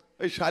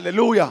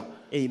 Hallelujah.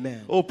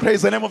 Amen. Oh,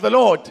 praise the name of the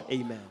Lord.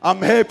 Amen.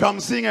 I'm happy. I'm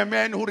seeing a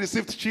man who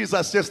received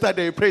Jesus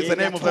yesterday. Praise the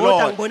name of the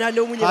Lord.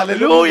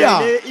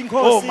 Hallelujah.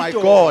 Oh my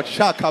God.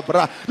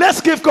 Shakabra.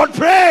 Let's give God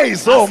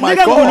praise. Oh my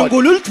God.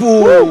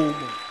 Woo.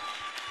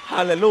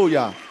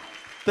 Hallelujah.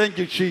 Thank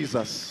you,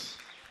 Jesus.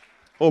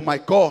 Oh my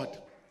God.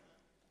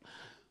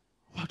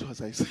 What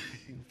was I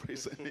saying?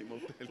 Praise the name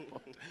of the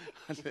Lord.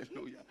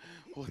 Hallelujah.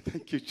 Oh,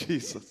 thank you,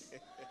 Jesus.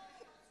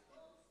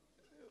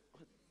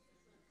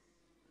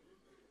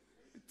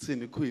 It's in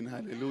the Queen.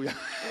 Hallelujah.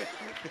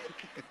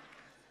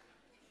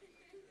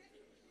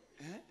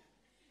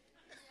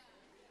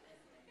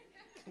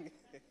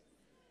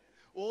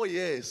 Oh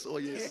yes, oh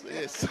yes,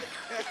 yes.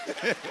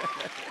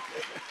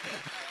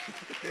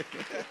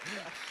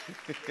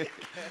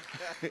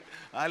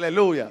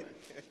 Hallelujah.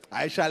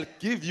 I shall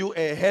give you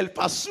a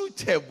helper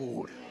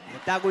suitable.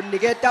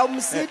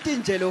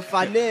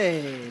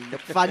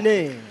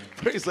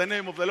 Praise the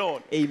name of the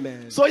Lord.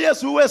 Amen. So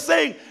yes, we were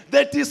saying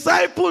the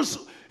disciples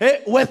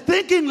were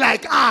thinking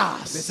like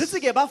us. When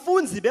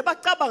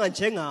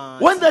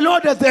the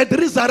Lord had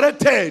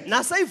resurrected,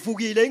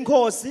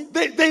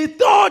 they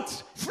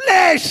thought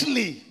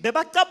fleshly. They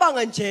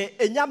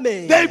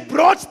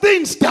brought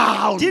things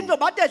down. Praise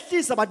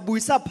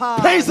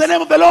the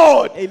name of the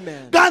Lord.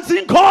 Amen.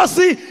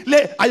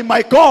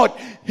 My God,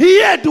 he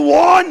had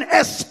won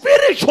a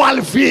spiritual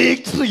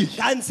victory.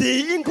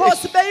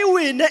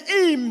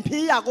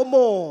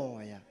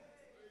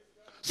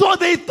 So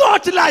they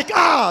thought like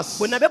us.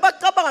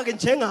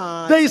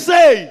 They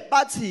say,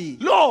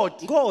 Lord,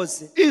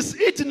 is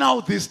it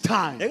now this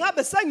time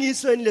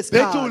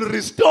that will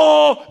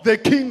restore the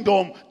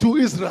kingdom to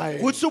Israel?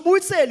 You see,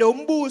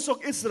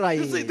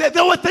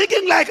 they were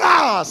thinking like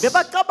us.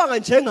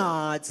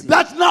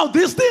 That now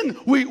this thing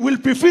will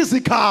be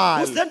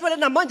physical.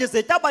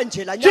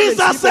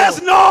 Jesus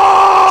says,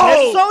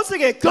 no,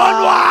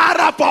 don't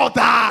worry about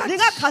that.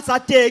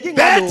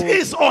 That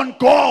is on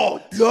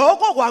God.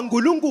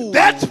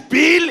 That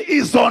bill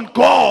is on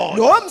God.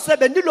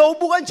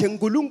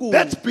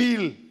 That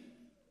bill.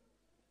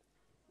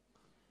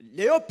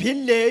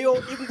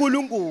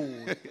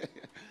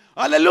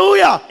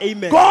 Hallelujah.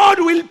 Amen. God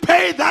will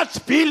pay that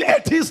bill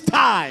at His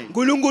time.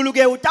 Then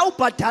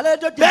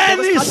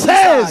He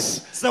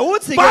says,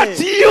 but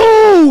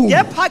you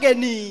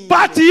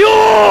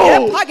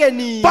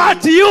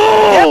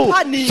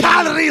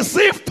shall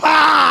receive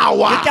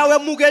power.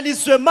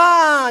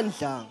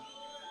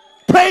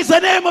 Praise the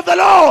name of the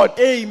Lord.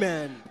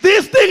 Amen.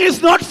 This thing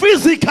is not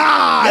physical.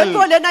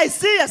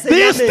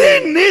 This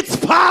thing needs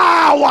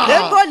power.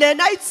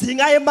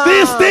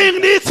 This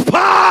thing needs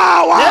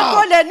power.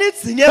 Hey,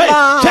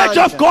 Church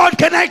of God,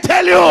 can I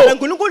tell you?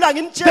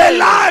 The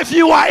life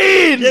you are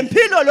in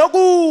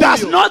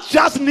does not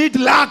just need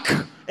luck.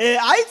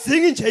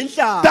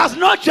 Does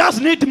not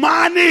just need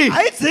money.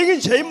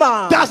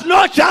 Does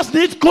not just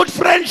need good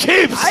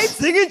friendships.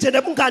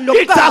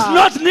 It does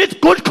not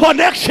need good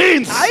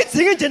connections. This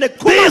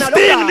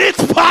thing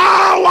needs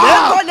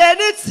power.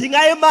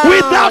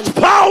 Without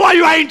power,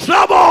 you are in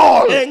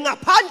trouble.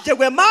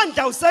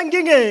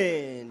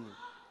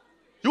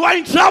 You are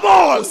in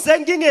trouble.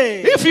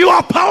 If you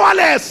are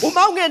powerless,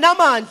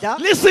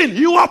 listen,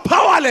 you are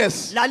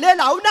powerless.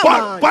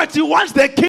 But you want the king.